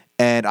on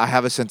and I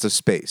have a sense of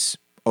space.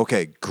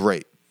 Okay,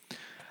 great.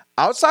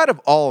 Outside of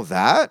all of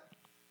that,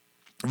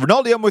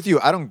 Rinaldi, I'm with you.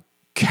 I don't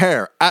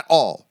care at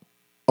all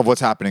of what's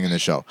happening in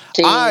this show.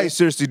 Jeez. I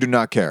seriously do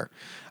not care.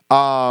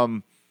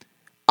 I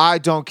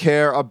don't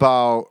care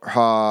about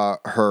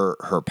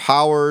her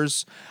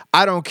powers.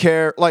 I don't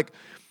care. I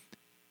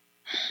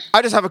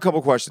just have a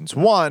couple questions.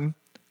 One,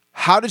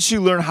 how did she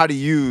learn how to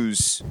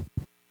use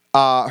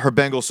her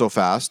bangle so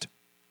fast?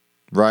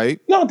 Right?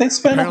 No, they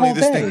spent Apparently a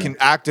whole day. This thing can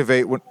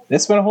activate when they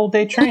spent a whole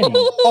day training. A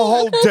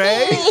whole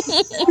day?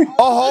 A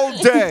whole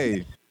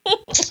day.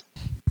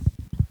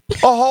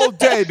 A whole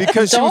day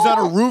because she was on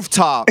a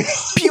rooftop.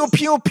 Pew,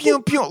 pew,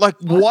 pew, pew.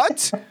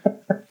 What?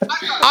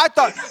 I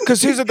thought, because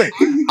here's the thing.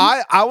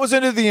 I was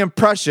under the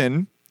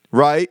impression,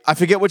 right? I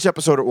forget which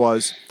episode it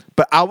was,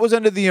 but I was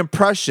under the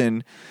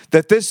impression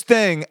that this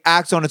thing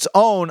acts on its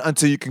own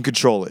until you can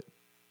control it.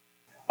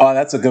 Oh,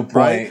 that's a good point.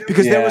 Right?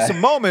 Because there were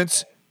some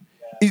moments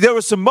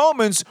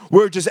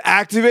where it just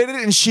activated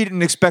and she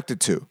didn't expect it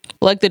to.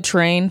 Like the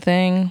train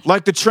thing.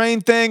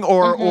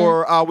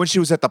 Or when she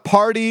was at the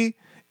party.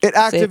 It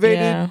activated.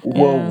 Yeah.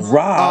 Well,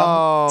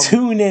 Rob,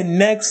 tune in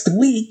next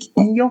week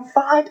and you'll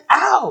find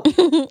out.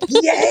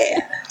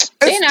 Yeah.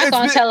 They're not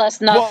going to tell us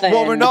nothing.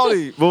 Well,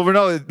 Rinaldi,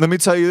 let me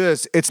tell you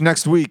this. It's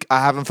next week. I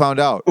haven't found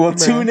out. Well,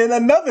 tune in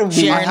another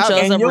week. Sharon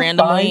shows up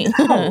randomly.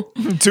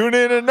 Tune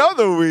in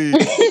another week.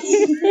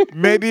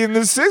 Maybe in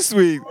the 6th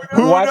week.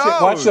 Who knows?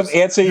 Watch them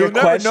answer your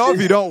question. You'll never know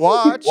if you don't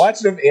watch.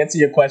 Watch them answer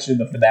your question in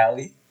the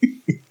finale.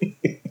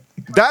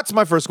 That's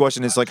my first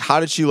question. Is how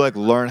did she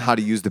learn how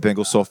to use the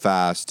bangle so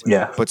fast?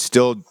 Yeah. But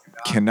still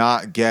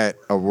cannot get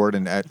a word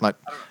in. Like,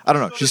 I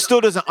don't know. She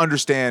still doesn't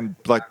understand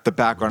like the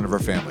background of her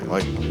family.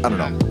 Like, I don't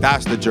know.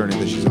 That's the journey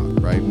that she's on,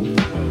 right?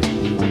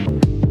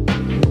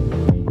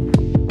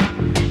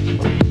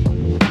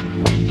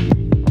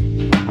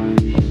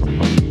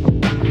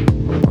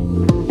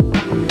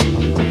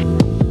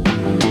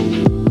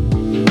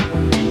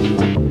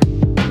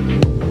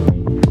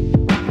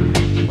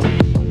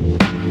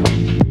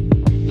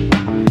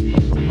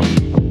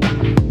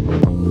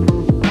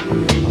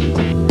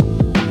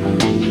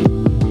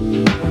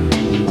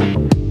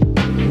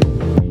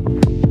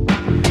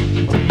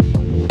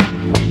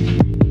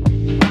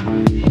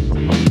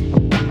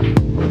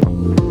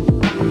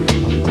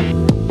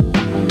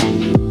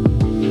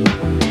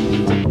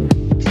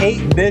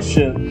 Kate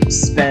Bishop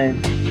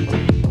spent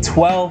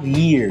 12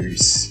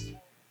 years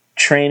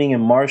training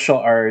in martial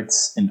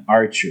arts and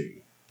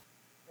archery.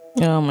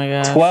 Oh my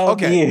god.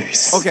 12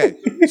 years. Okay.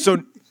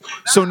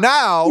 So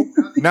now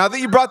that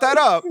you brought that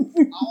up,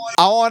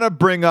 I want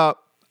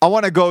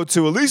to go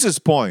to Elise's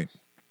point.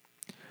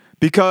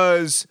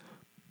 Because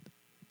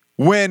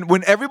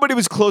when everybody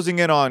was closing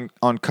in on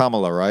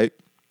Kamala, right?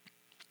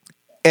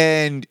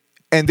 And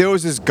there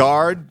was this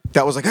guard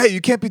that was like, "Hey,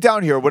 you can't be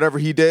down here," or whatever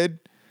he did.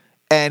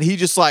 And he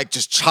just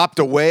chopped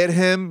away at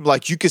him.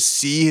 Like, you could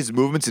see his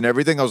movements and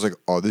everything. I was like,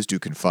 oh, this dude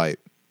can fight.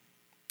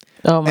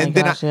 Oh my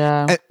gosh,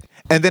 yeah.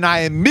 And then I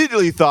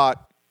immediately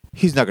thought,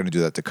 he's not going to do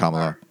that to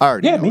Kamala. I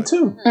already know me it.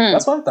 too.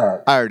 That's what I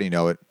thought. I already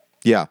know it.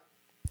 Yeah.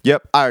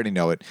 Yep, I already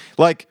know it.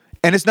 Like,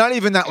 and it's not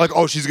even that like,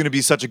 oh, she's going to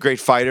be such a great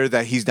fighter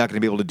that he's not going to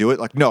be able to do it.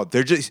 Like, no,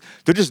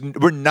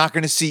 we're not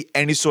going to see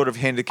any sort of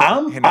handicap.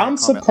 I'm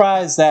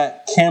surprised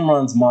that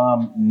Cameron's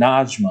mom,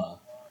 Najma,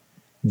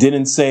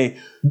 didn't say,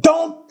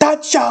 "Don't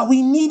touch her,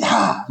 we need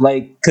her."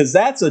 Like, because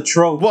that's a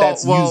trope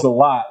that's used a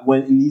lot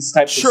when in these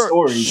types of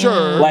stories.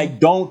 Sure. Like,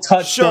 don't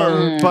touch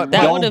them. But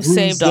that would have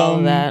saved all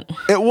of that.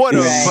 It would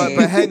have,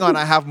 but hang on,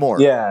 I have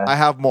more. Yeah. I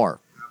have more.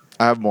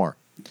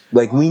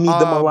 Like, we need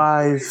them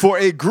alive. For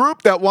a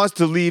group that wants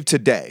to leave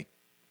today.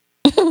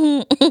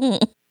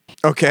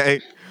 Okay.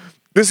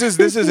 This is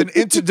an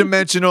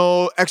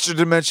interdimensional,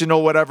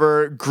 extra-dimensional,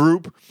 whatever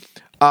group.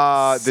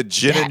 The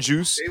Gin and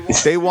Juice.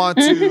 They want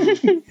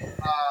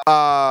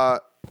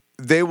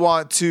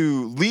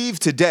to leave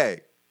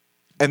today.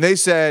 And they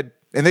said,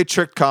 and they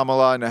tricked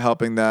Kamala into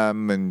helping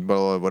them and blah,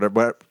 blah,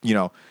 whatever, you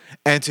know.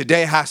 And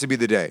today has to be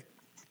the day.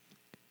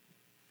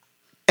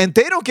 And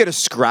they don't get a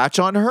scratch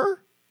on her.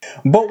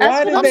 But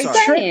why did they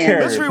trick her?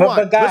 Let's rewind.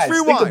 But guys,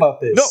 think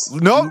about this.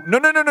 No,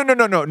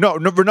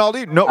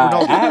 Rinaldi. No,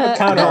 Rinaldi. I have a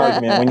counter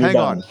argument when you're Hang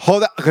done. on.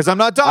 Hold on, because I'm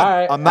not done. All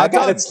right, I'm not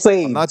done. It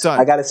saved. I'm not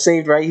done. I got it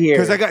saved right here.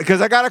 Because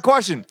I got a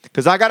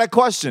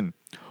question.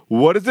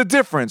 What is the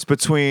difference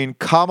between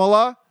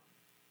Kamala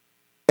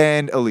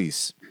and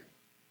Elise?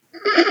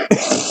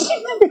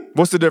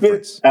 What's the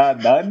difference?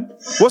 None.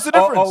 What's the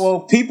difference? Oh, well,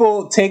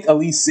 people take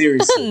Elise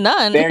seriously.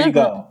 None. There you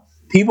go.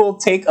 People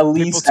take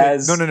Elise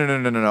as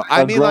no.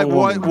 I mean, like,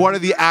 what are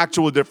the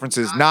actual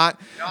differences? Not.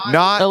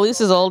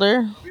 Elise is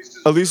older.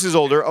 Elise is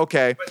older,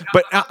 okay,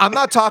 but I'm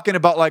not talking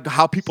about like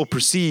how people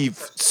perceive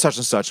such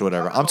and such or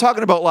whatever. I'm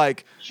talking about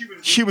like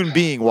human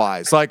being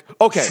wise. Like,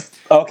 okay,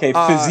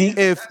 physique.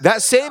 If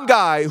that same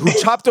guy who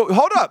chopped,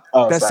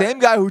 same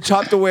guy who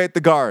chopped away at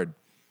the guard,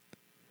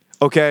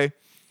 okay,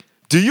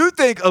 do you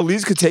think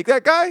Elise could take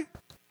that guy?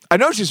 I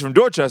know she's from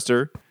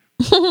Dorchester.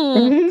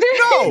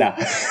 No.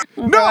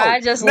 I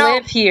just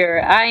live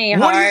here. I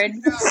ain't hard.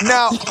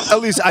 Now,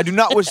 Elise, I do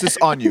not wish this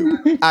on you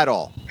at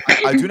all.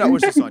 I do not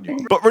wish this on you.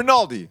 But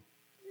Rinaldi,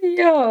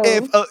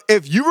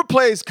 if you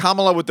replace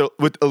Kamala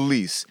with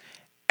Elise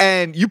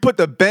and you put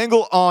the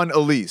bangle on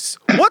Elise,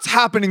 what's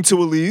happening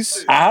to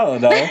Elise? I don't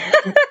know.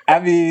 I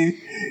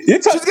mean,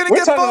 she's gonna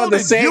get folded. About the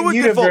same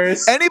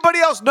universe. Anybody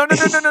else? No.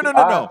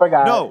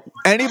 No.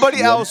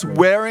 Anybody else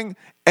wearing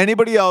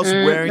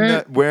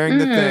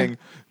the thing,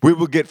 we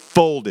will get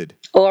folded.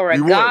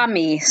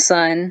 Origami,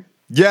 son.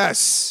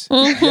 Yes.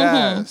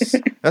 Yes.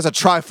 That's a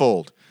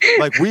trifold.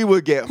 Like, we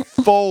would get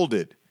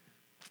folded.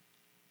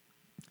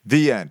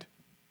 The end.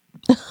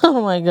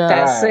 Oh my god.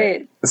 That's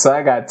it. So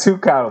I got 2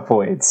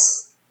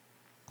 counterpoints.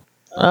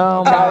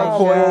 Oh my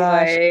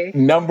gosh.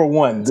 Number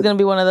 1. It's gonna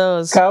be one of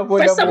those.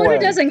 For someone who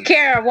doesn't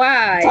care,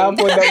 why?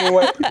 Counterpoint number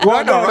 1.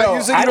 Well, no.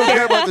 You said you don't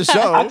care about the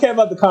show. I care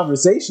about the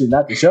conversation,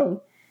 not the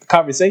show. The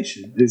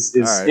conversation is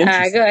interesting. All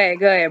right,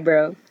 go ahead,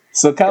 bro.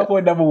 So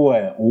counterpoint number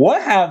 1.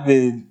 What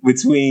happened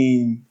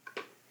between...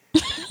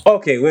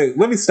 Okay, wait.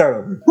 Let me start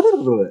over.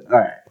 All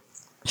right.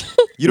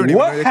 You don't even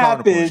know what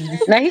happened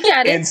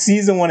in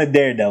season 1 of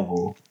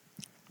Daredevil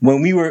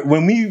when we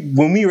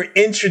were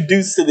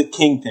introduced to the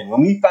Kingpin,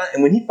 when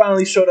he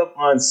finally showed up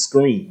on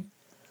screen,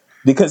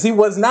 because he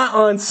was not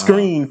on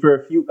screen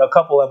for a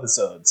couple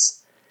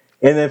episodes,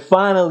 and then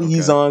finally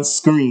he's on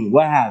screen.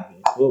 What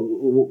happened?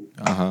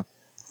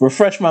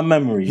 Refresh my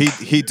memory.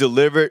 He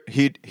delivered.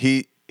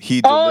 He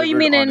Oh, you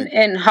mean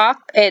in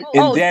Hawk and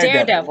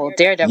Daredevil.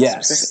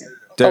 Yes.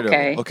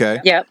 Daredevil. Okay.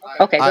 Yep.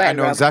 Okay. Go ahead, I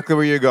know Rob. exactly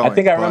where you're going. I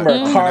think I remember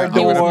car I'm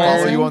gonna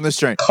follow you door, on this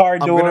train. car I'm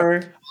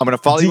door, gonna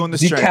follow you on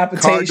this train. Car door,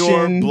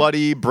 decapitation.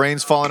 bloody,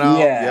 brains falling out.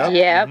 Yeah.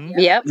 Yep.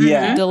 Yep.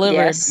 Yeah. Delivered.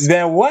 Yes.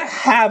 Then what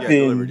happened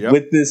delivered, yep.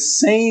 with this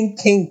same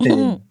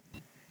Kingpin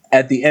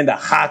at the end of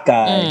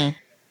Hawkeye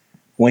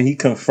when he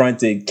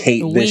confronted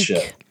Kate Weak.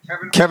 Bishop?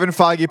 Kevin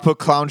Feige put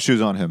clown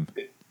shoes on him.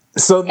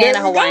 So there And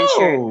a we Hawaiian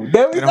go. shirt.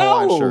 There we And a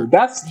Hawaiian go. shirt.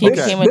 That's He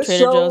this, became a this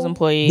Trader show, Joe's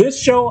employee. This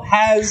show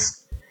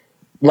has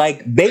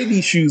like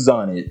baby shoes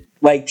on it,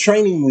 like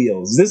training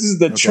wheels. This is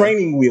the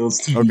training wheels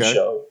TV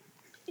show.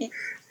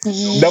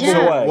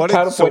 Number one.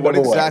 What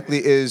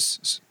exactly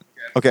is?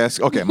 Okay,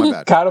 my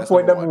bad.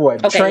 Counterpoint number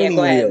one. Okay, Training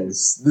go ahead.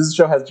 wheels. This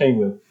show has training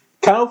wheels.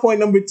 Counterpoint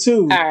number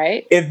two. All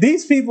right. If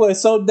these people are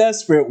so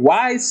desperate,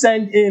 why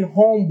send in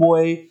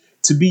Homeboy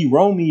to be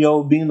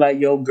Romeo, being like,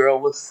 "Yo, girl,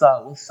 what's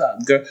up,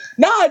 girl?"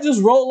 Nah,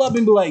 just roll up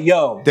and be like,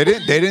 "Yo." They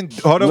didn't.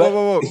 Hold on,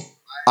 whoa.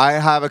 I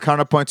have a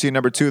counterpoint to you,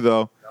 number two,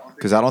 though,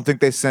 because I don't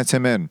think they sent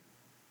him in.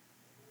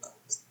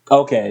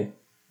 Okay.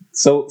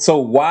 So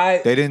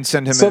why They didn't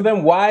send him in. So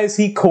then why is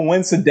he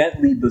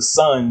coincidentally the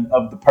son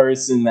of the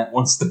person that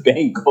wants the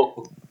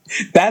bangle?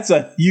 That's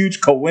a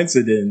huge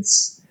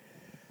coincidence.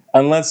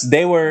 Unless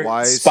they were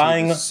Why is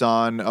spying. he the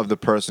son of the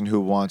person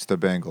who wants the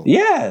bangle?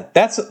 Yeah,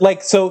 that's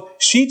like, so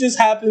she just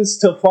happens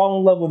to fall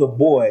in love with a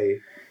boy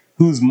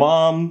whose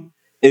mom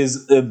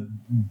is a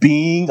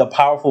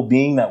powerful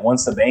being that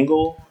wants the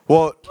bangle.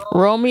 Well,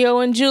 Romeo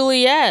and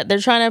Juliet. They're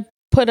trying to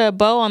put a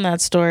bow on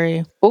that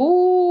story.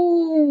 Ooh.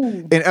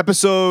 in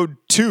episode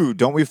 2,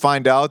 don't we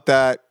find out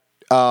that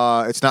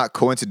it's not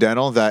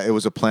coincidental that it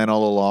was a plan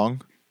all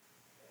along?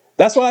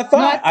 That's what I thought.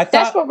 No, I thought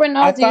that's what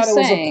Rinaldi's it was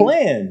a saying.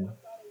 plan.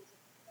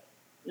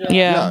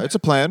 Yeah. It's a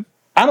plan.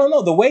 I don't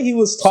know. The way he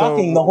was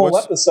talking the whole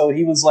episode,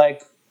 he was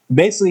like,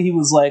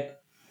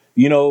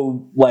 you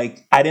know,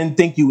 like, I didn't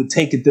think you would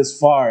take it this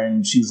far.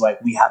 And she's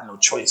like, we have no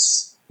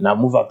choice. Now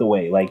move out the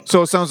way. Like,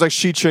 so it sounds like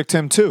she tricked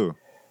him too.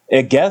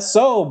 I guess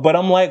so. But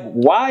I'm like,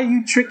 why are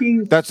you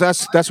tricking? That's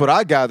what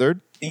I gathered.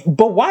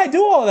 But why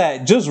do all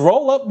that? Just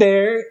roll up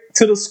there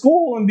to the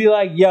school and be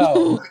like,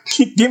 yo,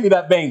 give me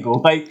that bangle.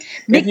 Like,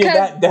 if you're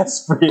that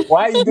desperate,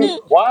 why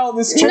all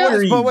this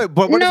trickery? But wait,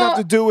 but what does that have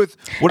to do with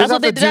That's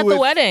what they did at the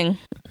wedding.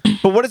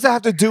 But what does that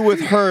have to do with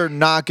her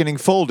not getting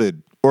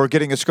folded or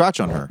getting a scratch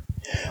on her?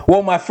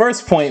 Well, my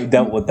first point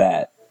dealt with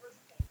that.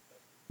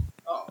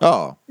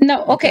 Oh.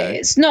 No,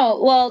 okay.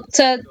 No, well,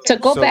 to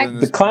go back,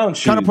 the clown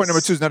shoes. Counterpoint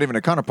number 2 is not even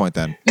a counterpoint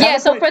then. Yeah,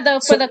 so for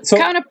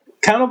the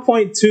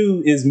counterpoint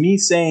 2 is me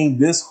saying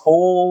this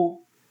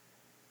whole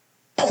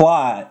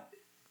plot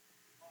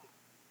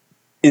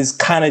is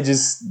kind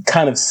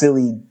of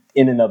silly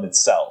in and of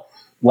itself.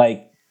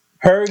 Like,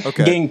 her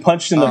getting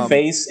punched in the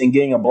face and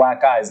getting a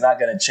black eye is not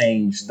going to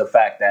change the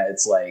fact that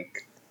it's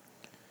like,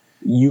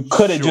 you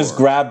could have just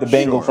grabbed the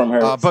bangle from her.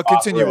 But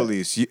continue,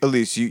 Elise.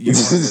 Elise, you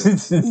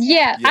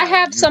yeah, I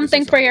have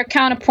something for your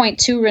counterpoint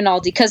too,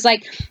 Rinaldi, because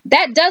like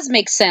that does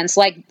make sense.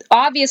 Like,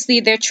 obviously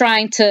they're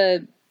trying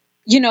to,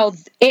 you know,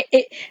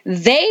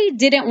 they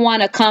didn't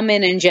want to come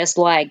in and just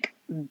like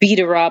beat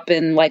her up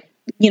and like,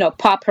 you know,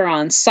 pop her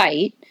on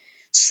sight.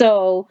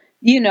 So,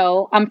 you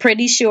know, I'm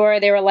pretty sure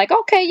they were like,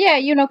 okay, yeah,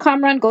 you know,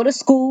 Kamran, go to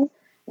school,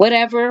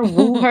 whatever,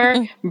 woo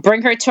her,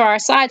 bring her to our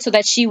side so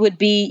that she would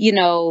be, you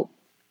know,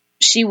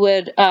 she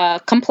would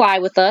comply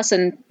with us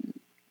and,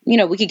 you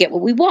know, we could get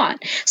what we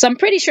want. So I'm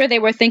pretty sure they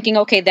were thinking,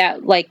 okay,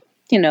 that like,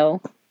 you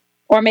know,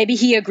 or maybe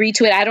he agreed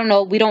to it. I don't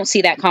know. We don't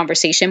see that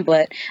conversation,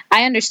 but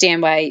I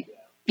understand why,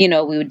 you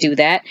know, we would do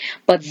that.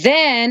 But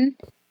then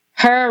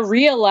her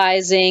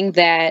realizing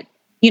that,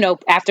 you know,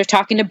 after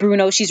talking to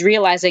Bruno, she's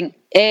realizing,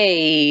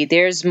 hey,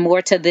 there's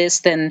more to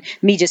this than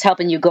me just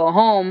helping you go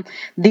home.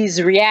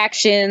 These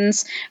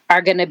reactions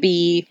are going to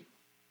be,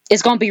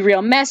 it's going to be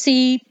real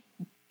messy.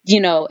 You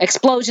know,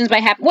 explosions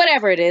might happen,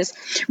 whatever it is.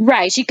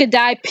 Right. She could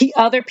die.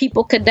 Other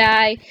people could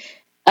die,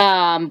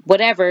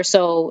 whatever.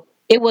 So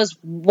it was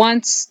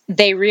once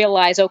they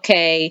realized,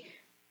 okay,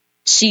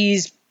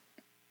 she's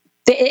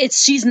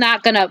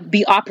not going to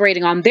be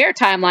operating on their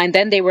timeline.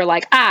 Then they were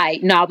like,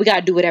 we got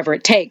to do whatever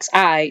it takes.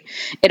 It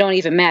don't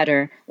even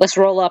matter. Let's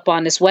roll up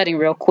on this wedding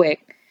real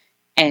quick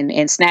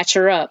and snatch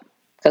her up.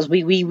 Because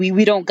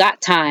we don't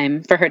got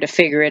time for her to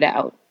figure it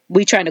out.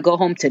 We trying to go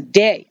home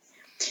today.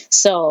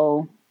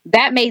 So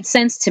that made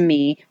sense to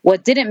me.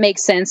 What didn't make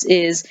sense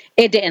is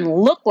it didn't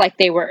look like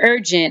they were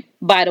urgent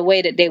by the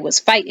way that they was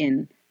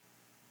fighting.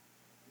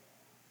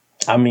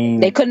 I mean,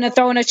 they couldn't have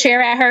thrown a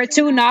chair at her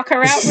too, knock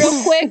her out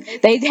real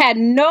quick. They had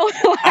no.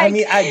 Like, I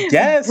mean, I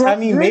guess. Bruno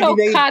maybe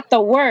they caught the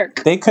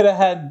work. They could have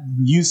had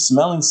used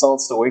smelling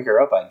salts to wake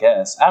her up. I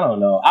guess. I don't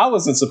know. I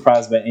wasn't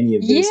surprised by any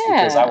of this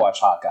because I watch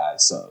Hawkeye,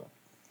 so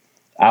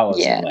I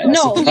wasn't. Yeah. Like,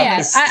 no. surprised.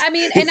 Yes. I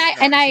mean,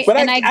 and I get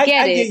it. I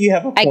get you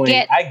have a point.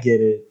 I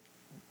get it.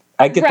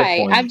 I get right.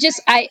 the point. I'm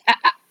just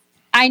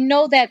I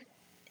know that,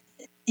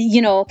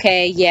 you know,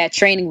 okay, yeah,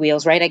 training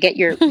wheels, right? I get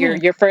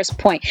your first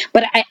point,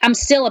 but I'm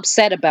still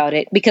upset about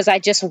it because I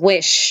just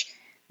wish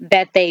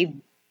that they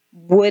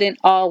wouldn't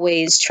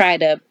always try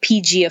to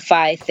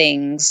PG-ify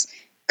things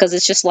because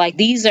it's just like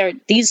these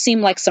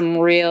seem like some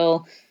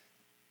real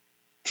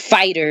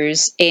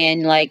fighters,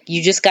 and like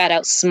you just got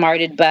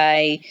outsmarted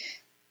by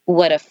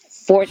what, a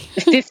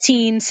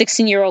 15,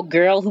 16-year-old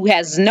girl who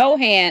has no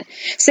hand,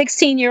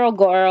 16-year-old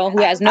girl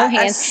who has no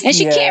hands, and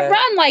she can't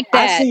run like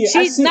that.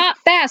 She's not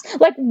fast.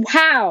 Like,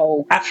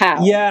 how?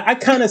 Yeah, I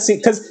kind of see,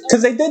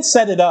 because they did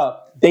set it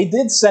up. They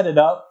did set it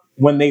up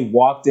when they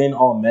walked in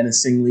all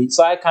menacingly,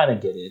 so I kind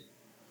of get it.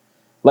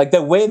 Like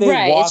the way they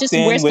walked it's just,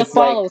 in where's with the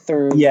follow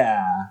through?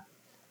 Yeah,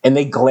 and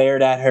they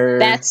glared at her.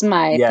 That's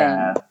my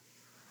thing.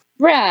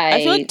 Right.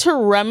 I feel like to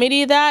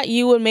remedy that,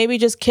 you would maybe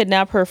just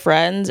kidnap her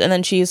friends, and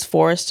then she's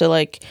forced to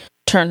like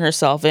turn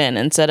herself in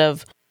instead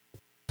of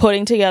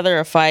putting together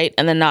a fight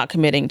and then not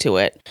committing to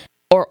it,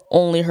 or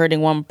only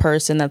hurting one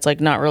person that's like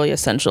not really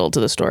essential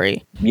to the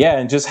story. Yeah,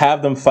 and just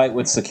have them fight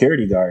with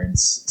security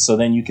guards, so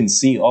then you can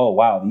see, oh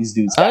wow, these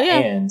dudes got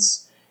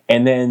hands,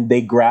 and then they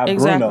grab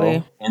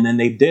Bruno, and then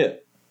they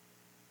dip.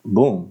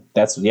 Boom.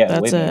 That's way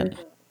better.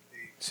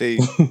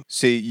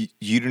 See,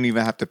 you don't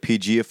even have to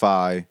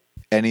PGify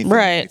anything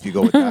if you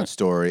go with that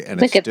story,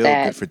 and it's still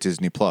good for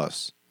Disney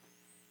Plus.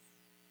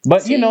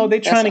 But you know,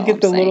 they're trying to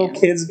get the little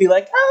kids to be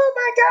like, "Oh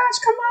my gosh,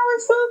 come on,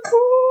 it's so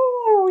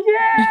cool,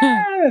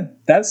 yeah!"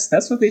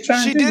 that's what they're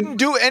trying to do. She didn't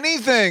do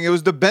anything. It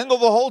was the Bengal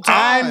the whole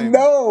time. I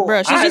know,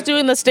 bro. She's just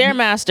doing the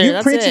Stairmaster. You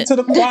that's preaching it. to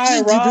the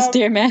choir, Rob. The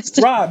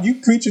Stairmaster. Rob, you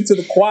preaching to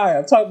the choir.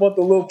 I'm talking about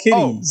the little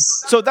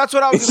kitties. Oh, so that's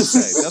what I was going to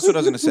say. That's what I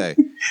was going to say.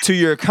 To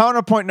your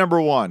counterpoint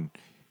number one,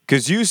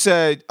 because you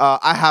said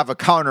I have a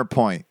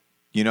counterpoint.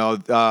 You know,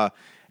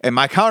 and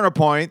my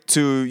counterpoint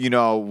to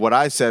what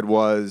I said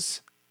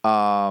was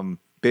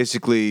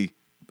basically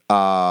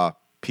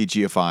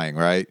PGifying,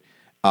 right?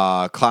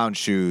 Clown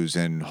shoes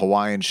and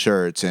Hawaiian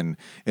shirts, and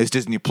it's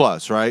Disney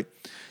Plus, right?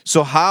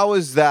 So how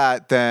is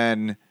that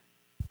then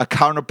a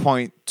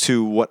counterpoint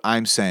to what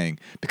I'm saying?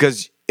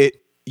 Because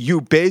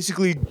you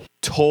basically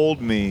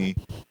told me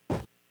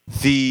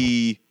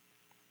the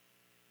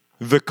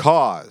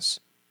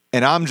cause,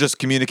 and I'm just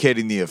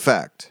communicating the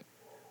effect.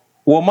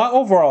 Well, my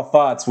overall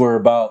thoughts were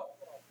about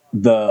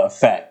the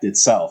effect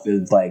itself.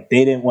 It's like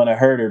they didn't want to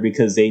hurt her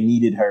because they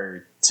needed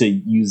her to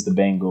use the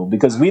bangle,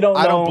 because we don't know.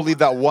 I don't believe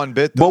that one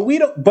bit, though.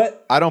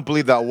 I don't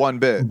believe that one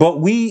bit. But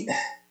we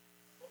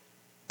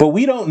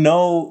don't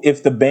know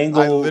if the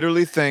bangle. I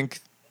literally think.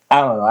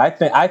 I don't know.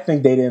 I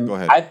think they didn't. Go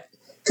ahead.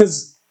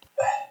 Because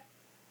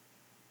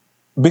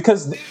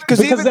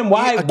then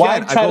why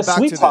try to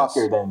sweet talk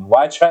her then?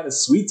 Why try to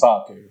sweet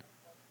talk her?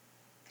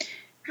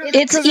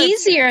 It's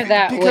easier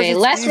that way.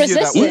 Less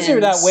resistance.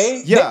 Easier that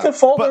way. Yeah, they could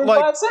fold her in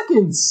 5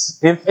 seconds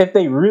if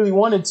they really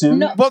wanted to.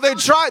 No. Well, they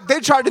tried to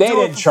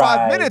do it for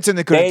 5 minutes and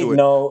they couldn't do it.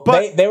 No,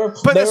 but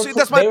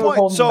that's my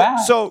point.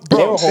 So,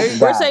 bro,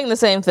 we're saying the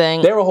same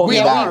thing. They were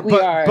holding back. We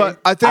are. But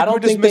I think we're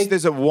just missing.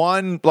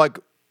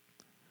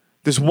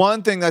 There's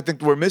one thing I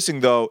think we're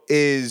missing though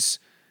is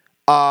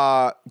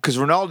because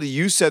Ronaldo,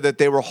 you said that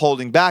they were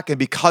holding back, and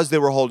because they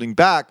were holding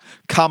back,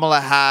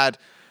 Kamala had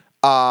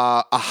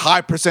a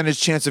high percentage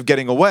chance of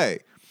getting away.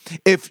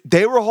 If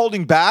they were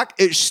holding back,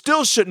 it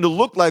still shouldn't have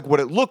looked like what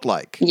it looked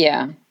like.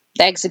 Yeah,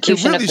 the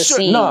execution of the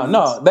scene.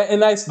 No,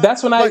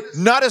 that's when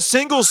not a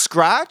single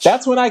scratch.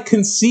 That's when I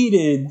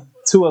conceded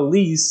to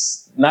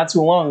Elise not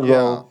too long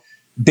ago.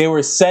 Yeah. They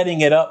were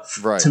setting it up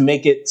to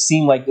make it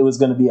seem like it was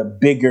going to be a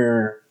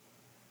bigger,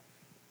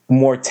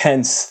 more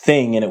tense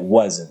thing, and it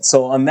wasn't.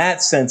 So in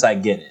that sense, I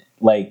get it.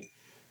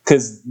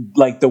 Because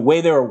the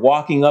way they were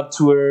walking up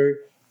to her.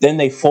 Then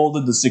they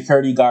folded the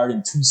security guard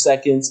in 2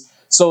 seconds.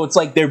 So it's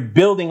like they're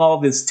building all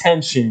this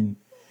tension.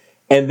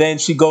 And then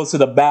she goes to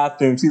the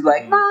bathroom. She's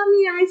like,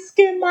 "Mommy, I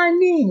skinned my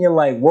knee." And you're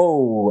like,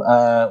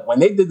 whoa. When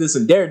they did this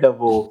in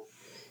Daredevil,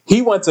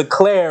 he went to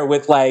Claire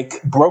with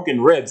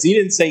broken ribs. He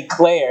didn't say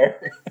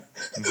Claire.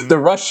 Mm-hmm. The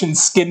Russian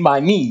skinned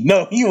my knee.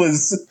 No, he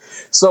was.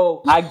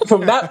 So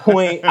from that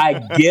point, I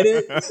get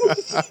it.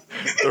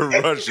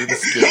 The Russian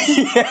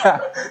skin. Yeah,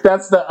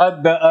 that's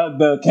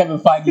the Kevin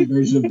Feige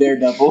version of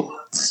Daredevil.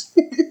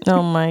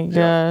 Oh my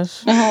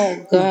gosh.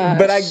 Oh god.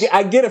 But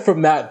I get it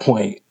from that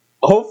point.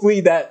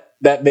 Hopefully that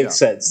makes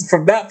sense.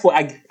 From that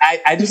point,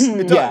 I just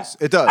it does.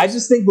 It does. I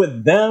just think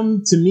with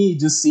them, to me,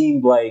 just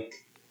seemed like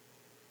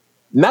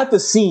not the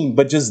scene,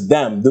 but just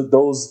them,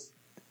 those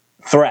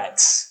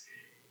threats.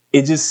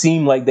 It just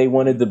seemed like they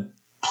wanted to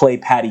play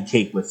patty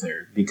cake with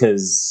her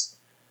because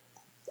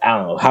I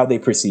don't know how they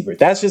perceive her.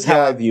 That's just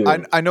how I view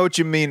it. I know what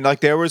you mean. Like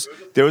there was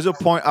a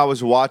point I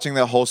was watching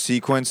that whole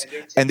sequence,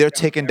 and they're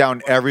taking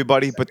down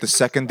everybody, but the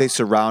second they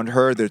surround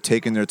her, they're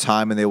taking their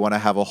time and they want to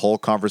have a whole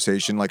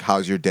conversation. Like,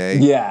 how's your day?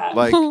 Yeah.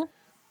 Like,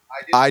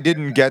 I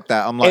didn't get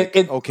that. I'm like,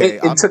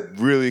 I'm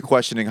really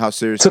questioning how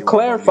serious. To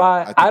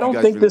clarify, I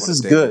don't think this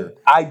is good.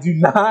 I do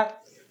not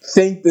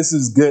think this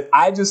is good.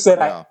 I just said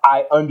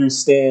I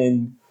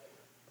understand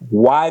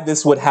why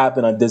this would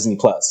happen on Disney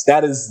Plus.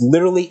 That is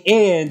literally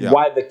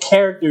why the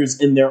characters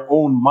in their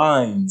own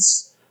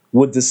minds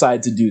would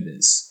decide to do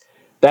this.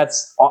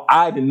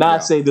 I did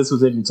not say this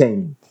was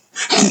entertaining.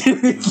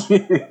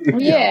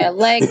 Yeah,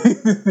 like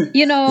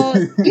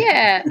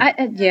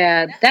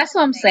that's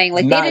what I'm saying.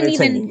 Like Not they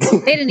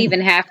didn't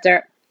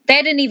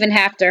even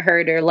have to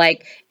hurt her.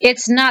 Like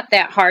it's not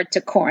that hard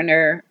to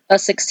corner a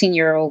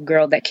 16-year-old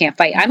girl that can't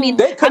fight. I mean,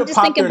 They could I'm have just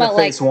popped thinking her in the about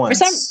like face for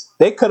some once.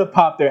 They could have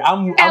popped her.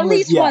 at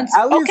least once.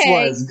 At least Okay,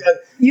 once.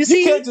 you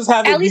see, can't just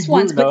have it at be least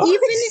once. But Bruno.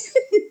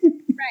 even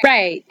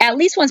right, at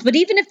least once. But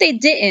even if they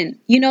didn't,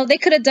 they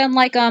could have done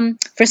like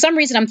for some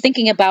reason I'm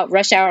thinking about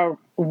Rush Hour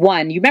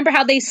 1. You remember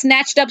how they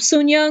snatched up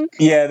Soon Young?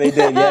 Yeah, they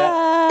did.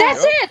 Yeah,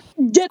 That's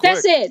it.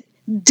 That's it.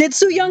 Did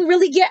Soo Young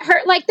really get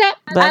hurt like that?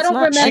 I don't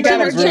remember. She got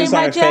a her bruise trained on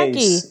by her Jackie.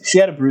 face. She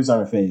had a bruise on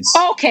her face.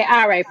 Okay,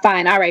 all right,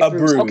 fine, all right, A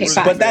bruise. Okay, bruise,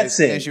 fine. but that's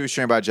it. And she was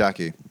trained by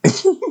Jackie.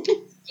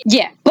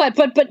 Yeah,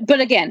 but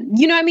again,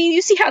 you know what I mean?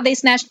 You see how they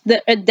snatched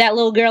that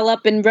little girl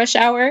up in Rush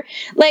Hour?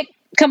 Like,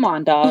 come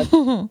on,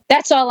 dog.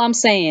 That's all I'm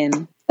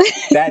saying.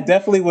 That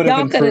definitely would have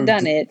Y'all could have improved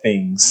done it.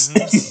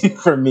 things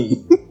for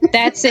me.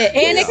 That's it.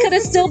 And it could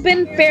have still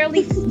been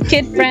fairly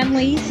kid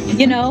friendly.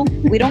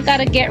 We don't got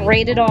to get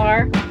rated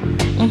R.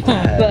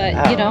 But,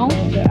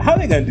 How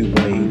they gonna do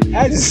Blade?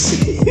 I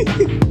just...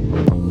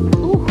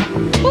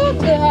 Oh,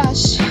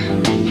 gosh.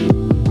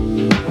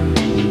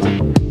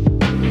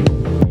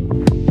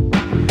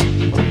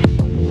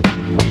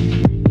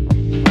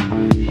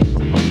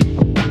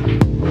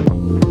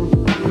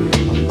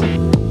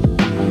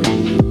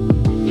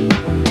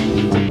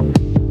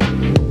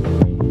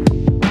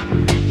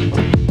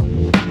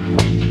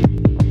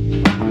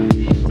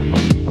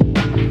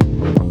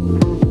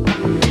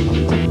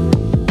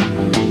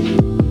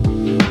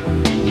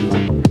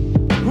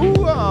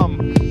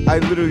 I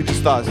literally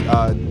just thought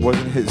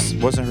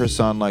wasn't her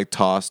son like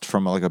tossed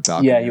from like a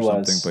balcony Yeah, he or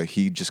something, was. but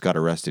he just got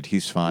arrested.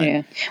 He's fine.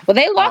 Yeah. Well,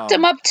 they locked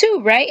him up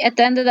too, right? At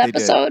the end of the They did.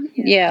 episode?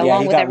 Yeah, Yeah,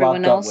 along he with got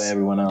everyone locked up else. with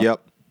everyone else.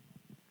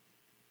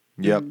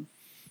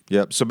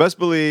 Yep. So best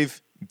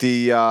believe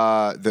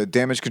the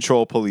damage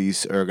control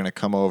police are gonna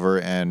come over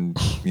and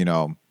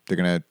they're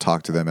gonna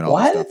talk to them and all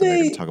Why that stuff. did And they're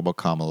they- gonna talk about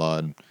Kamala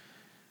and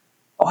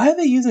Why are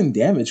they using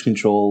damage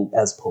control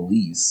as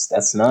police?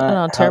 That's not I don't know,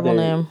 how terrible they-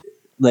 name.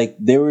 Like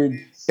they were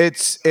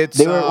it's they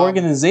were an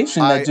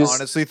organization that I just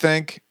honestly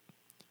think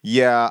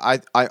I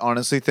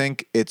honestly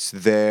think it's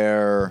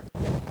their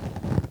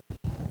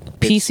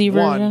PC it's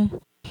one-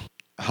 version?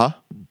 Huh?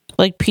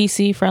 Like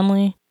PC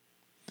friendly?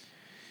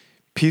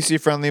 PC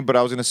friendly, but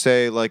I was gonna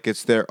say like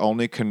it's their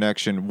only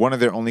connection, one of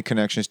their only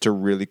connections to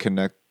really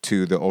connect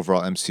to the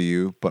overall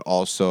MCU, but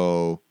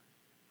also,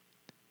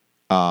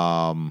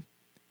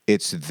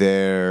 it's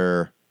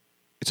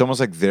almost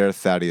like their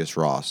Thaddeus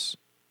Ross.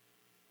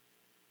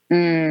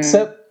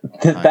 except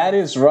that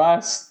is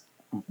Ross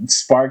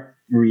sparked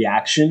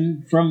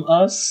reaction from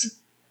us.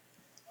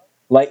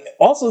 Like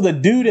also the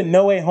dude in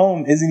No Way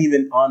Home isn't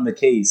even on the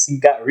case. He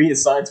got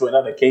reassigned to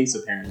another case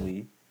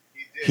apparently.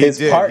 He His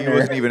did. partner- He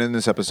wasn't even in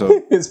this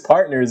episode. His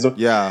partner is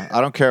Yeah, I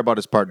don't care about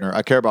his partner.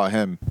 I care about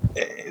him.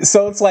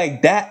 so it's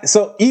like that.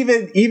 So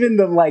even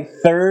the like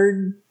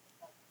third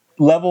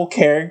level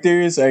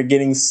characters are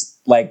getting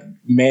like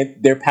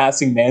they're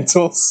passing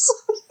mantles.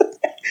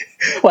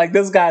 Like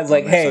this guy's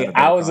like, they signed hey, a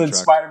bad I was in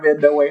contract. Spider-Man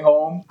No Way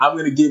Home. I'm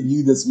gonna give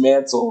you this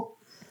mantle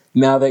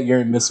now that you're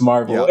in Miss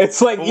Marvel. Yeah.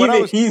 It's like But what I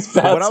even was- he's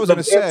but passing what I was the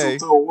gonna mantle say-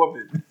 to a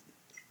woman.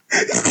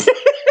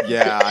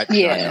 Yeah, I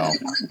know.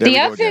 There we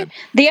go again.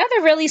 The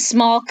other really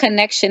small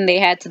connection they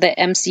had to the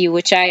MCU,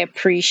 which I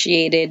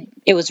appreciated,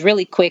 it was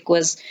really quick,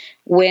 was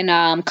when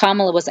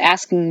Kamala was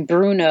asking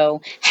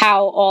Bruno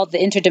how all the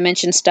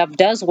interdimension stuff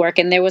does work,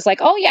 and there was like,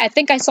 oh yeah, I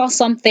think I saw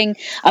something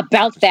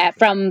about that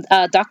from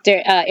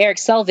Dr. Eric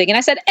Selvig, and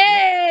I said,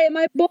 hey,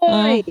 my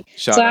boy.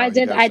 Shout So out. I You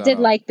did gotta shout out.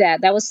 like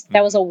that. That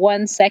was a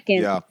 1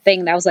 second Yeah.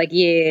 thing that was like,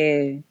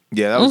 yeah.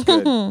 Yeah, that was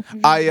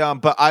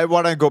good. But I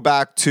want to go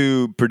back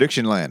to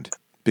Prediction Land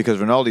because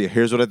Ronaldo,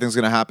 here's what I think is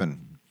going to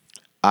happen.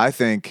 I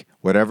think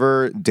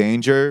whatever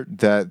danger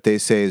that they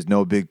say is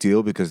no big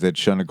deal because they're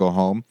trying to go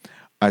home,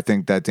 I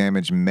think that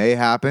damage may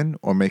happen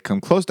or may come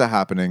close to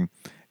happening,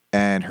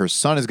 and her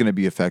son is going to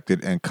be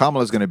affected, and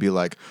Kamala's going to be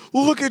like,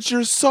 look at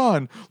your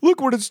son.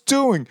 Look what it's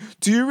doing.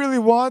 Do you really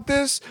want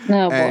this?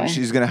 Oh, and boy.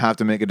 she's going to have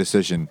to make a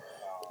decision.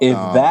 If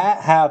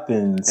that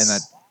happens, And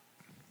that,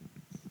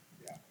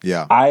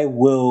 yeah. I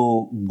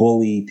will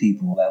bully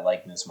people that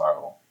like Miss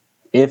Marvel.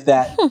 If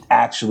that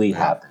actually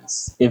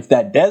happens. If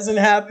that doesn't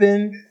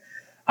happen,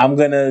 I'm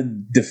gonna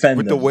defend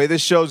With them. the way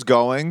this show's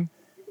going,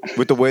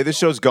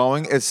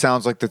 it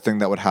sounds like the thing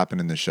that would happen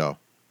in the show.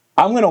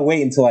 I'm gonna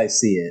wait until I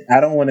see it. I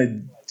don't want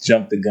to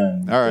jump the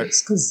gun. All right.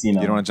 because You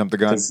don't want to jump the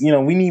gun? Because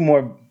we need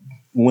more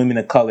women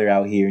of color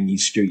out here in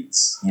these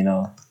streets.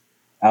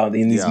 Out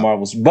in these Yeah.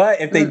 Marvels.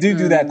 But if they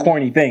do that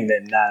corny thing,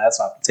 then that's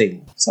off the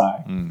table.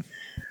 Sorry.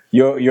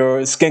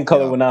 Your skin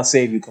color will not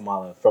save you,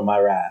 Kamala, from my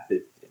wrath.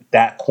 If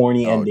that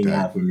corny ending damn.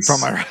 happens.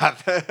 From my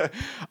wrath.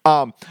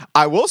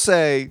 I will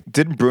say,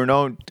 didn't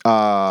Bruno,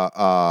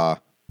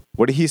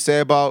 what did he say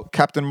about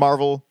Captain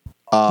Marvel?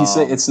 He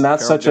said it's not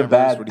Carol such a Danvers,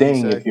 bad what did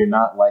he thing say? if you're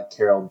not like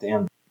Carol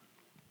Danvers.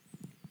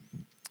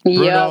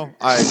 Bruno,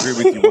 I agree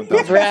with you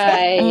 1,000%.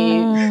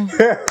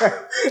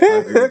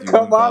 Right.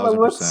 Kamala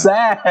was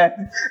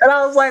sad, and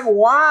I was like,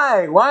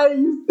 "Why? Why are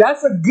you?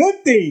 That's a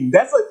good thing.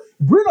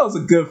 Bruno's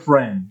a good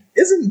friend.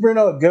 Isn't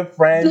Bruno a good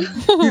friend?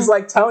 He's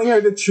like telling her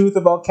the truth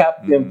about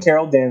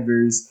Carol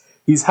Danvers.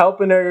 He's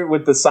helping her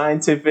with the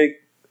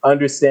scientific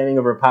understanding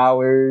of her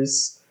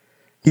powers.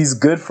 He's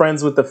good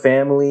friends with the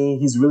family.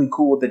 He's really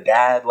cool with the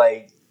dad.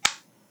 Like,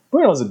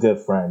 Bruno's a good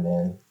friend,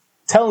 man.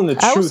 Telling the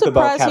truth about Captain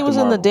Marvel. I was surprised he was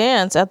in the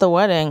dance at the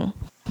wedding.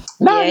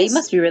 No, he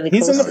must be really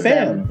close. He's in the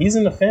fam. He's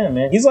in the fam,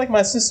 man. He's like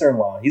my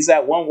sister-in-law. He's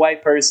that one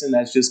white person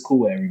that's just cool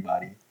with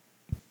everybody.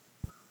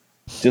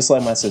 Just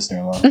like my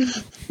sister-in-law.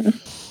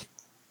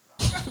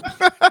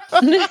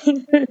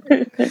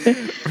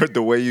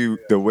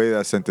 the way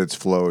that sentence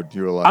flowed,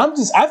 you were like,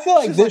 I feel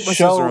like this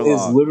show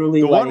is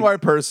literally the like, one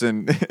white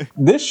person.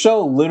 This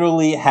show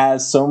literally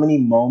has so many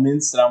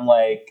moments that I'm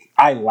like,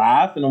 I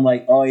laugh and I'm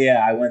like, oh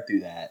yeah, I went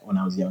through that when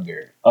I was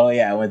younger. Oh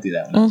yeah, I went through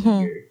that when I was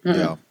younger.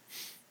 Yeah.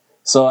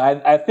 So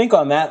I think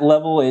on that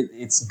level,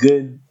 it's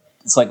good.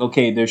 It's like,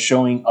 okay, they're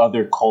showing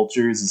other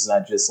cultures. It's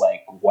not just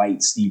like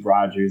white Steve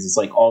Rogers. It's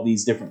like all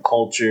these different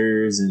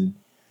cultures and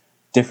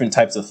different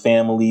types of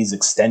families,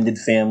 extended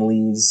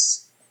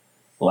families.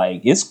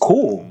 Like, it's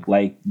cool.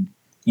 Like,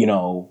 you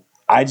know,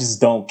 I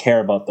just don't care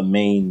about the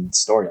main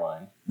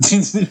storyline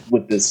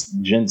with this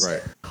Jin.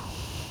 Right.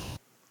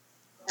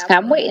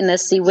 I'm waiting to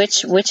see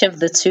which of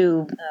the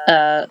two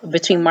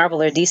between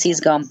Marvel or DC is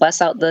gonna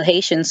bust out the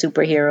Haitian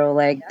superhero.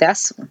 Like,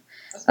 that's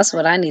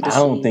what I need to see. I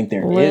don't think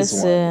there is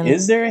one.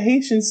 Is there a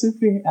Haitian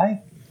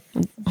superhero?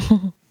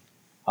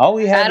 All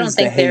we have is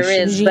the Haitian. I don't think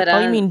there is. But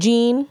you mean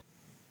Jean?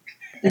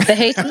 The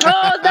Haitian.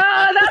 Oh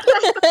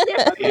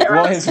no!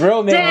 Well, his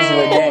real name is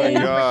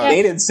Renee.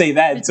 They didn't say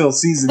that until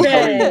season 3.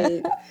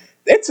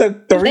 It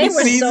took 3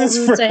 seasons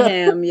so for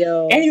him,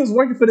 yo. And he was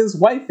working for this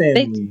white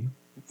family.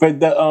 For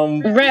the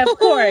right, of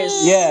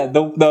course. Yeah,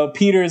 the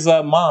Peter's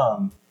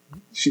mom.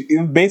 He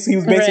was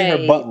basically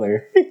her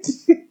butler.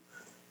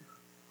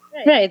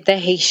 Right, the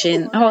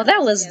Haitian. Oh,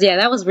 that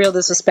was real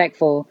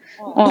disrespectful.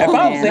 Oh, if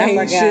I was the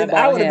Haitian,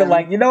 I would have been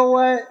like, you know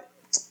what?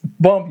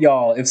 Bump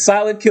y'all. If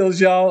Silent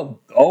kills y'all,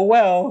 oh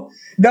well.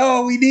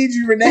 No, we need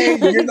you, Renee.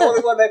 You're the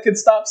only one that can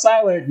stop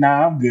Silent.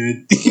 Nah, I'm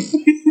good.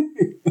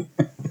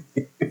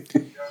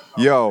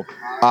 Yo,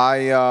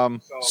 I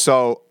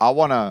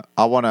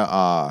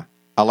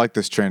like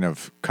this train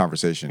of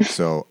conversation,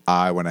 so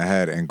I went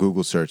ahead and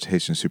Google searched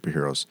Haitian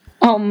superheroes.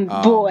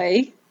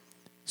 Boy.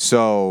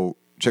 So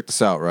check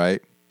this out,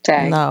 right?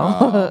 Dang.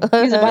 No.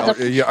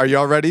 Are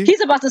y'all ready?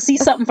 He's about to see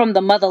something from the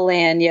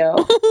motherland,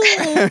 yo.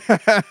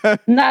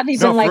 Not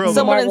even like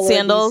someone in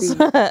sandals.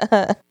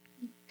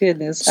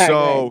 Goodness.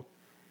 So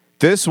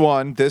this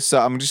I'm just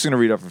going to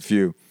read off a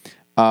few.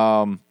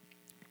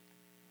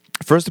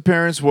 First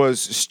appearance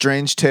was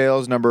Strange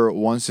Tales number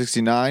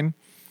 169.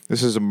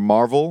 This is a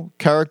Marvel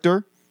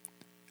character.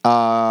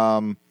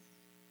 And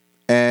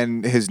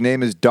his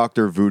name is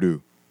Dr. Voodoo.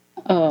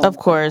 Oh, of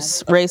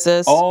course.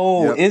 Racist.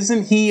 Oh, yep.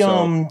 Isn't he,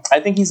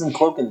 I think he's in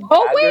Cloak and Dagger.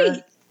 Oh,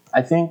 wait.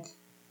 I think.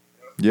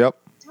 Yep.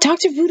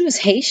 Dr. Voodoo's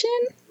Haitian?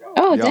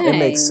 Oh, yep. Dang. It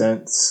makes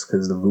sense,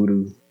 because the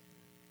voodoo.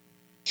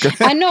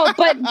 I know,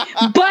 but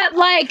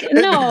like,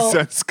 no. It makes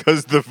sense,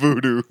 because the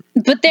voodoo.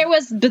 But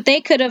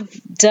they could have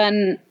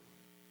done,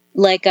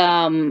 like,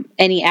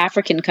 any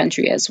African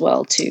country as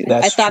well, too.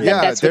 I thought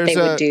that's what they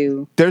would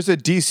do. There's a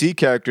DC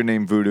character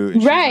named Voodoo.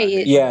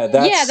 Right. Yeah,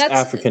 that's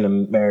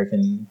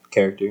African-American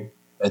character.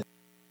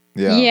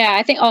 Yeah,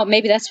 I think. Oh,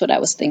 maybe that's what I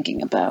was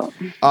thinking about.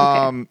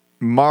 Okay.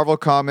 Marvel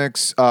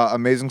Comics,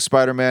 Amazing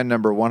Spider-Man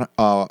number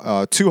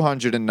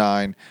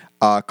 209,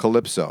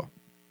 Calypso.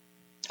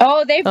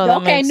 Oh,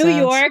 okay, New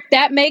York.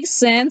 That makes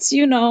sense.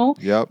 You know.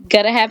 Yep.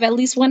 Gotta have at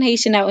least one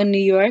Haitian out in New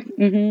York.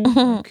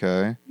 Mm-hmm.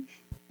 Okay.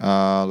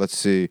 Let's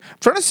see. I'm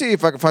trying to see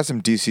if I can find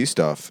some DC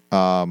stuff.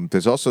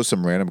 There's also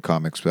some random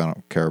comics that I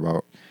don't care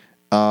about.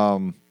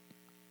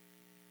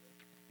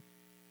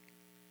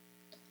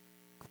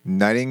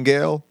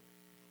 Nightingale.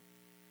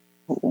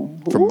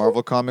 From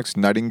Marvel Comics,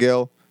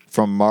 Nightingale.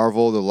 From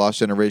Marvel, The Lost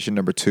Generation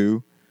number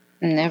 2.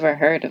 Never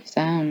heard of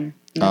them.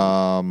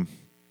 No.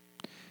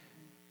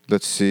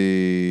 Let's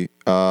see.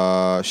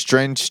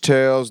 Strange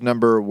Tales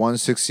number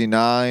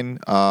 169,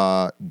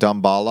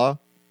 Damballa.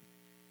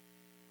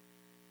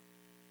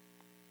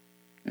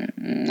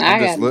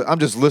 I'm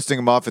just listing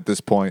them off at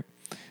this point.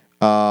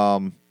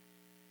 Daniel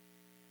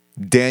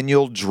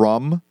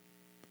Drum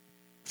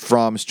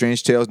from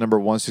Strange Tales number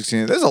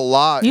 169. There's a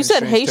lot. You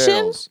said Haitian?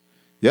 Tales.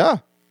 Yeah.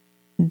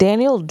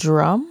 Daniel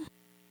Drum?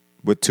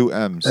 With 2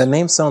 M's. That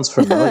name sounds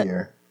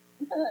familiar.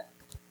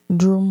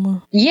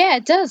 Drum. Yeah,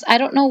 it does. I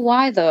don't know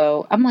why,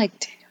 though. I'm like,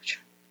 Daniel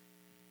Drum.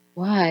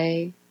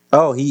 Why?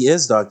 Oh, he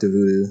is Dr.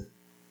 Voodoo.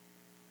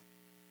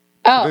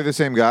 Oh. Are they the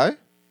same guy?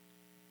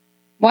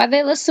 Why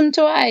they list him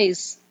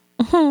twice?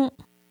 Are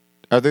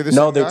they the same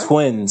No, they're guy?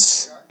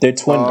 twins. They're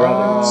twin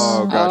brothers.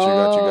 Oh,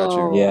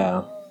 got you.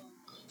 Yeah.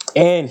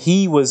 And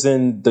he was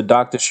in the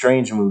Doctor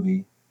Strange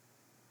movie.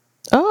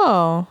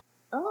 Oh.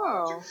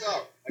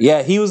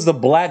 Yeah, he was the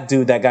black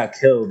dude that got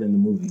killed in the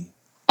movie.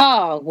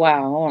 Oh,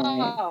 wow.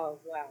 All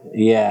right.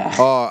 Yeah.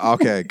 Oh,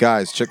 okay,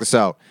 guys, check this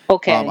out.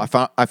 Okay. I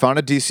found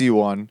a DC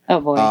one.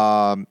 Oh,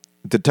 boy.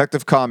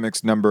 Detective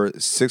Comics number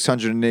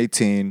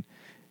 618.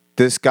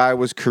 This guy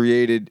was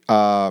created,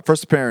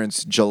 first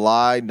appearance,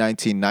 July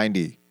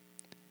 1990.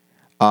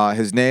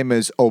 His name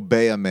is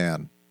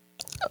Obey-a-Man.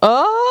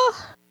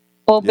 Oh.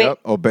 Yep,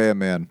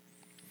 Obey-a-Man.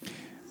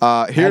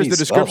 Here's the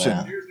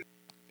description.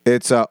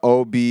 It's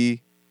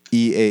O-B-E-A-H.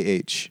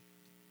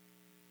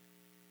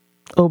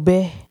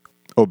 Obey.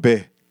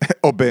 Obey,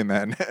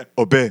 man.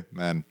 Obey,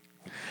 man.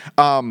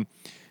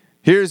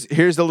 Here's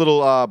the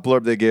little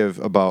blurb they give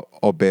about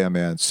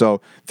Obey-a-Man.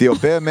 So, the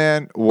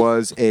Obey-a-Man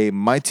was a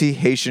mighty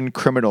Haitian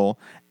criminal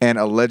and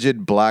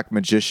alleged black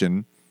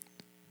magician.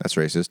 That's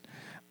racist.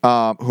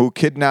 Who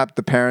kidnapped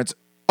the parents.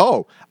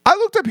 Oh, I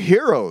looked up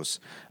heroes.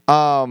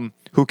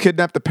 Who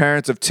kidnapped the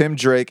parents of Tim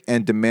Drake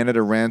and demanded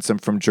a ransom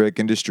from Drake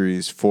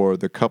Industries for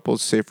the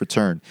couple's safe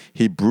return.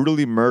 He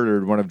brutally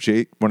murdered one of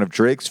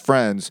Drake's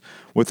friends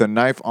with a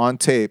knife on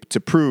tape to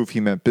prove he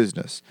meant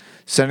business,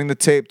 sending the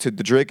tape to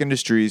the Drake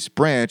Industries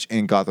branch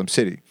in Gotham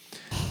City.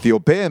 The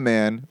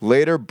Obey-a-Man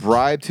later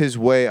bribed his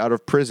way out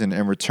of prison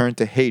and returned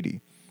to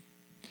Haiti.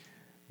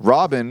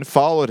 Robin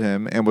followed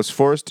him and was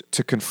forced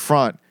to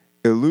confront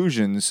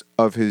illusions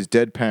of his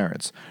dead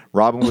parents.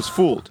 Robin was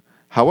fooled.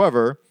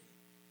 However...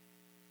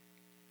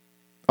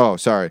 Oh,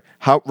 sorry.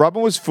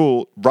 Robin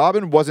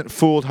wasn't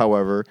fooled,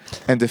 however,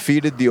 and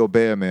defeated the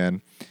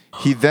Obey-a-Man.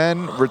 He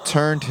then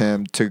returned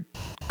him to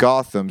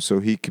Gotham so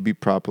he could be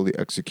properly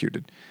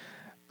executed.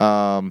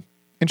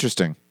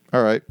 Interesting.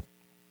 All right.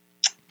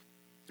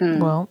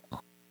 Well.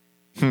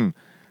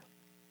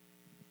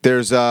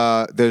 There's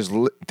a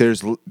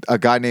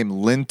guy named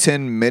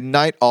Linton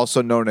Midnight,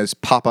 also known as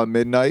Papa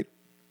Midnight.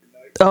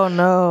 Oh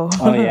no.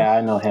 Oh yeah,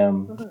 I know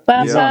him. He's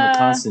on the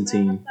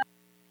Constantine.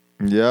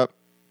 Yep.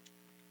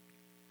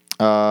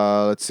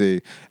 Let's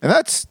see. And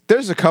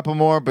there's a couple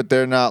more, but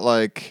they're not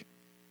like,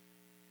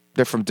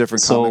 they're from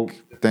different comic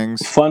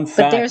things. Fun fact,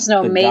 but there's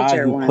no the major guy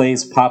who one.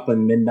 plays Papa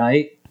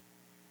Midnight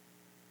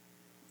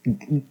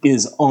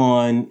is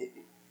on,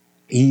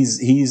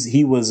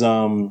 he was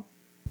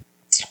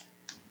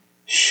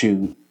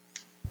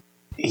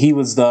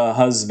the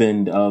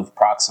husband of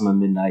Proxima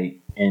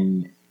Midnight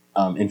in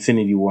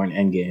Infinity War and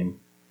Endgame.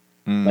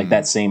 Like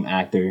that same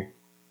actor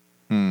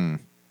who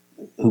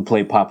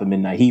played Papa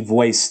Midnight. He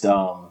voiced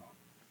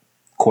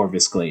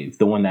Corvus Glaive,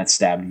 the one that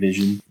stabbed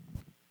Vision.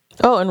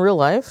 Oh, in real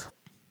life?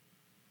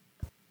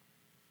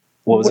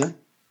 What was it?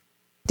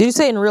 Did you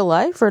say in real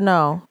life or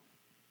no?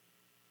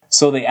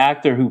 So the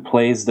actor who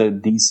plays the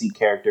DC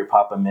character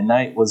Papa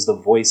Midnight was the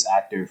voice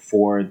actor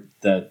for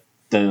the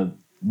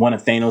one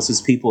of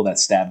Thanos' people that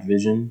stabbed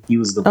Vision. He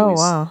was the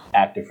voice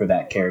actor for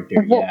that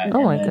character. Yeah.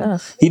 Oh my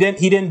gosh. He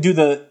didn't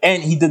do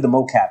and he did the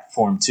mocap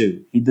for him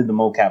too.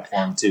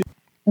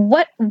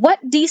 What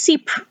DC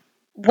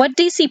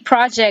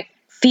project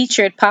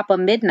featured Papa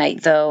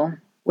Midnight though?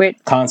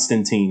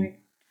 Constantine.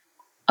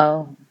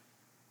 Oh.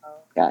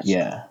 Gotcha.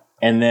 Yeah.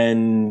 And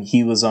then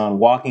he was on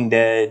Walking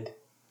Dead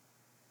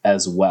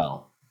as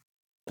well.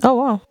 Oh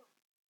wow.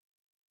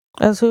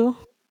 As who?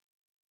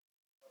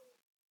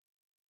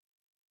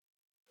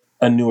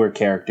 A newer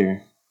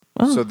character.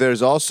 Oh. So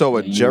there's also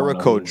a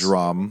Jericho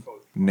drum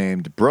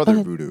named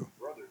Brother Voodoo.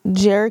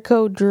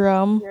 Jericho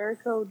Drum.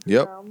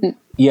 Yep.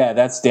 Yeah,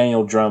 that's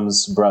Daniel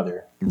Drum's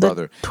brother.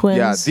 Twins.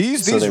 Yeah,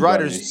 these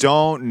writers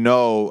don't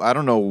know. I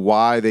don't know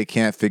why they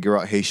can't figure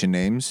out Haitian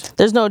names.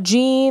 There's no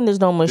Jean. There's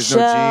no Michelle.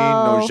 There's no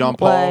Jean, no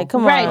Jean-Paul. Like,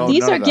 come right, on.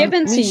 these are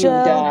given to you,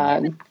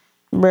 dog.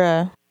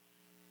 Bruh.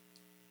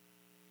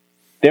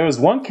 There was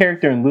one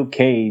character in Luke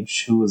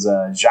Cage who was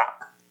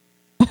Jacques.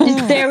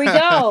 There we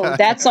go.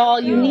 That's all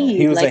you need.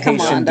 He was like, a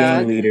Haitian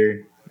gang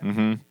leader.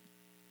 Mm-hmm.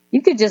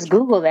 You could just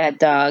Google that,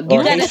 dog.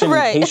 Or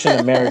Haitian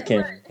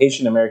American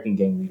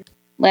gang leader.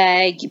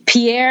 Like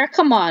Pierre,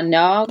 come on,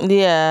 dog.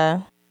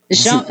 Yeah.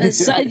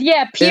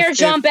 Pierre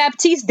Jean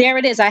Baptiste. There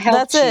it is. I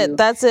helped you.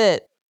 That's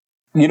it.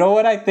 You know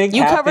what I think?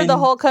 You covered the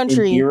whole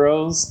country. In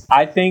Heroes,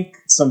 I think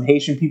some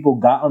Haitian people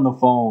got on the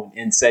phone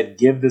and said,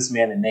 "Give this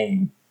man a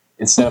name,"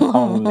 instead of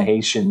calling him the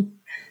Haitian.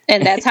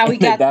 And that's how we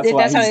got.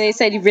 that's how they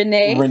said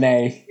Renee.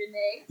 Renee.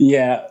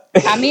 Yeah.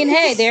 I mean,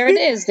 hey, there it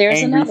is.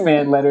 There's angry another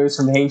fan one. letters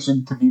from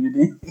Haitian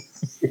community.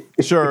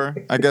 Sure.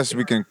 I guess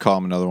we can call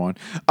him another one.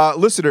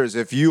 Listeners,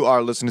 if you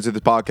are listening to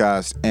this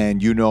podcast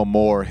and you know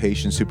more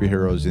Haitian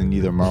superheroes in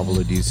either Marvel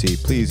or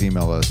DC, please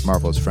email us,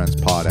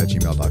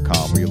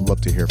 marvelousfriendspod@gmail.com. We'd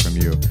love to hear from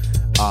you.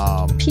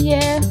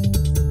 Pierre.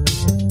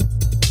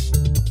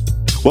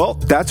 Well,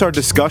 that's our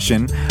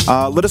discussion.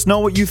 Let us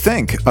know what you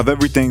think of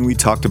everything we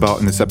talked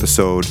about in this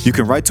episode. You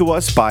can write to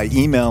us by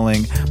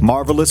emailing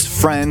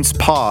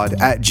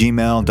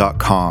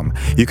marvelousfriendspod@gmail.com.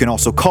 You can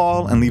also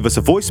call and leave us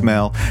a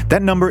voicemail.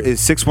 That number is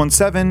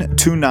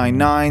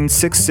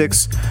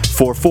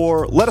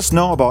 617-299-6644. Let us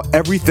know about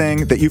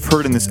everything that you've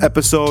heard in this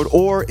episode,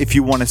 or if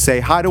you want to say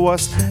hi to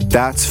us,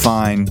 that's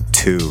fine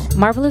too.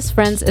 Marvelous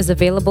Friends is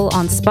available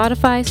on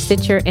Spotify,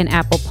 Stitcher, and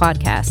Apple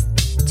Podcasts.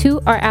 To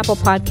our Apple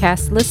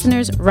Podcast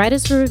listeners, write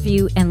us a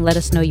review and let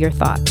us know your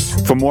thoughts.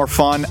 For more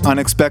fun,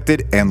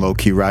 unexpected, and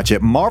low-key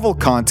ratchet Marvel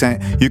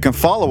content, you can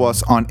follow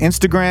us on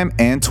Instagram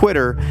and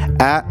Twitter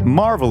at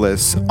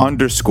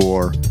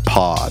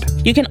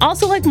Marvelous_pod. You can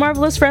also like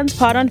Marvelous Friends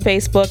Pod on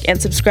Facebook and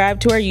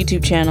subscribe to our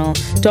YouTube channel.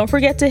 Don't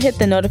forget to hit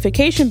the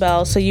notification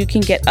bell so you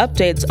can get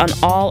updates on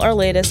all our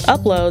latest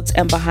uploads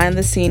and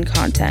behind-the-scene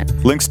content.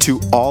 Links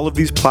to all of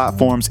these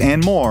platforms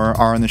and more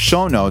are in the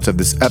show notes of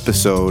this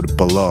episode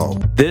below.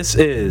 This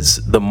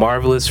is the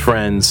Marvelous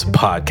Friends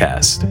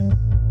Podcast.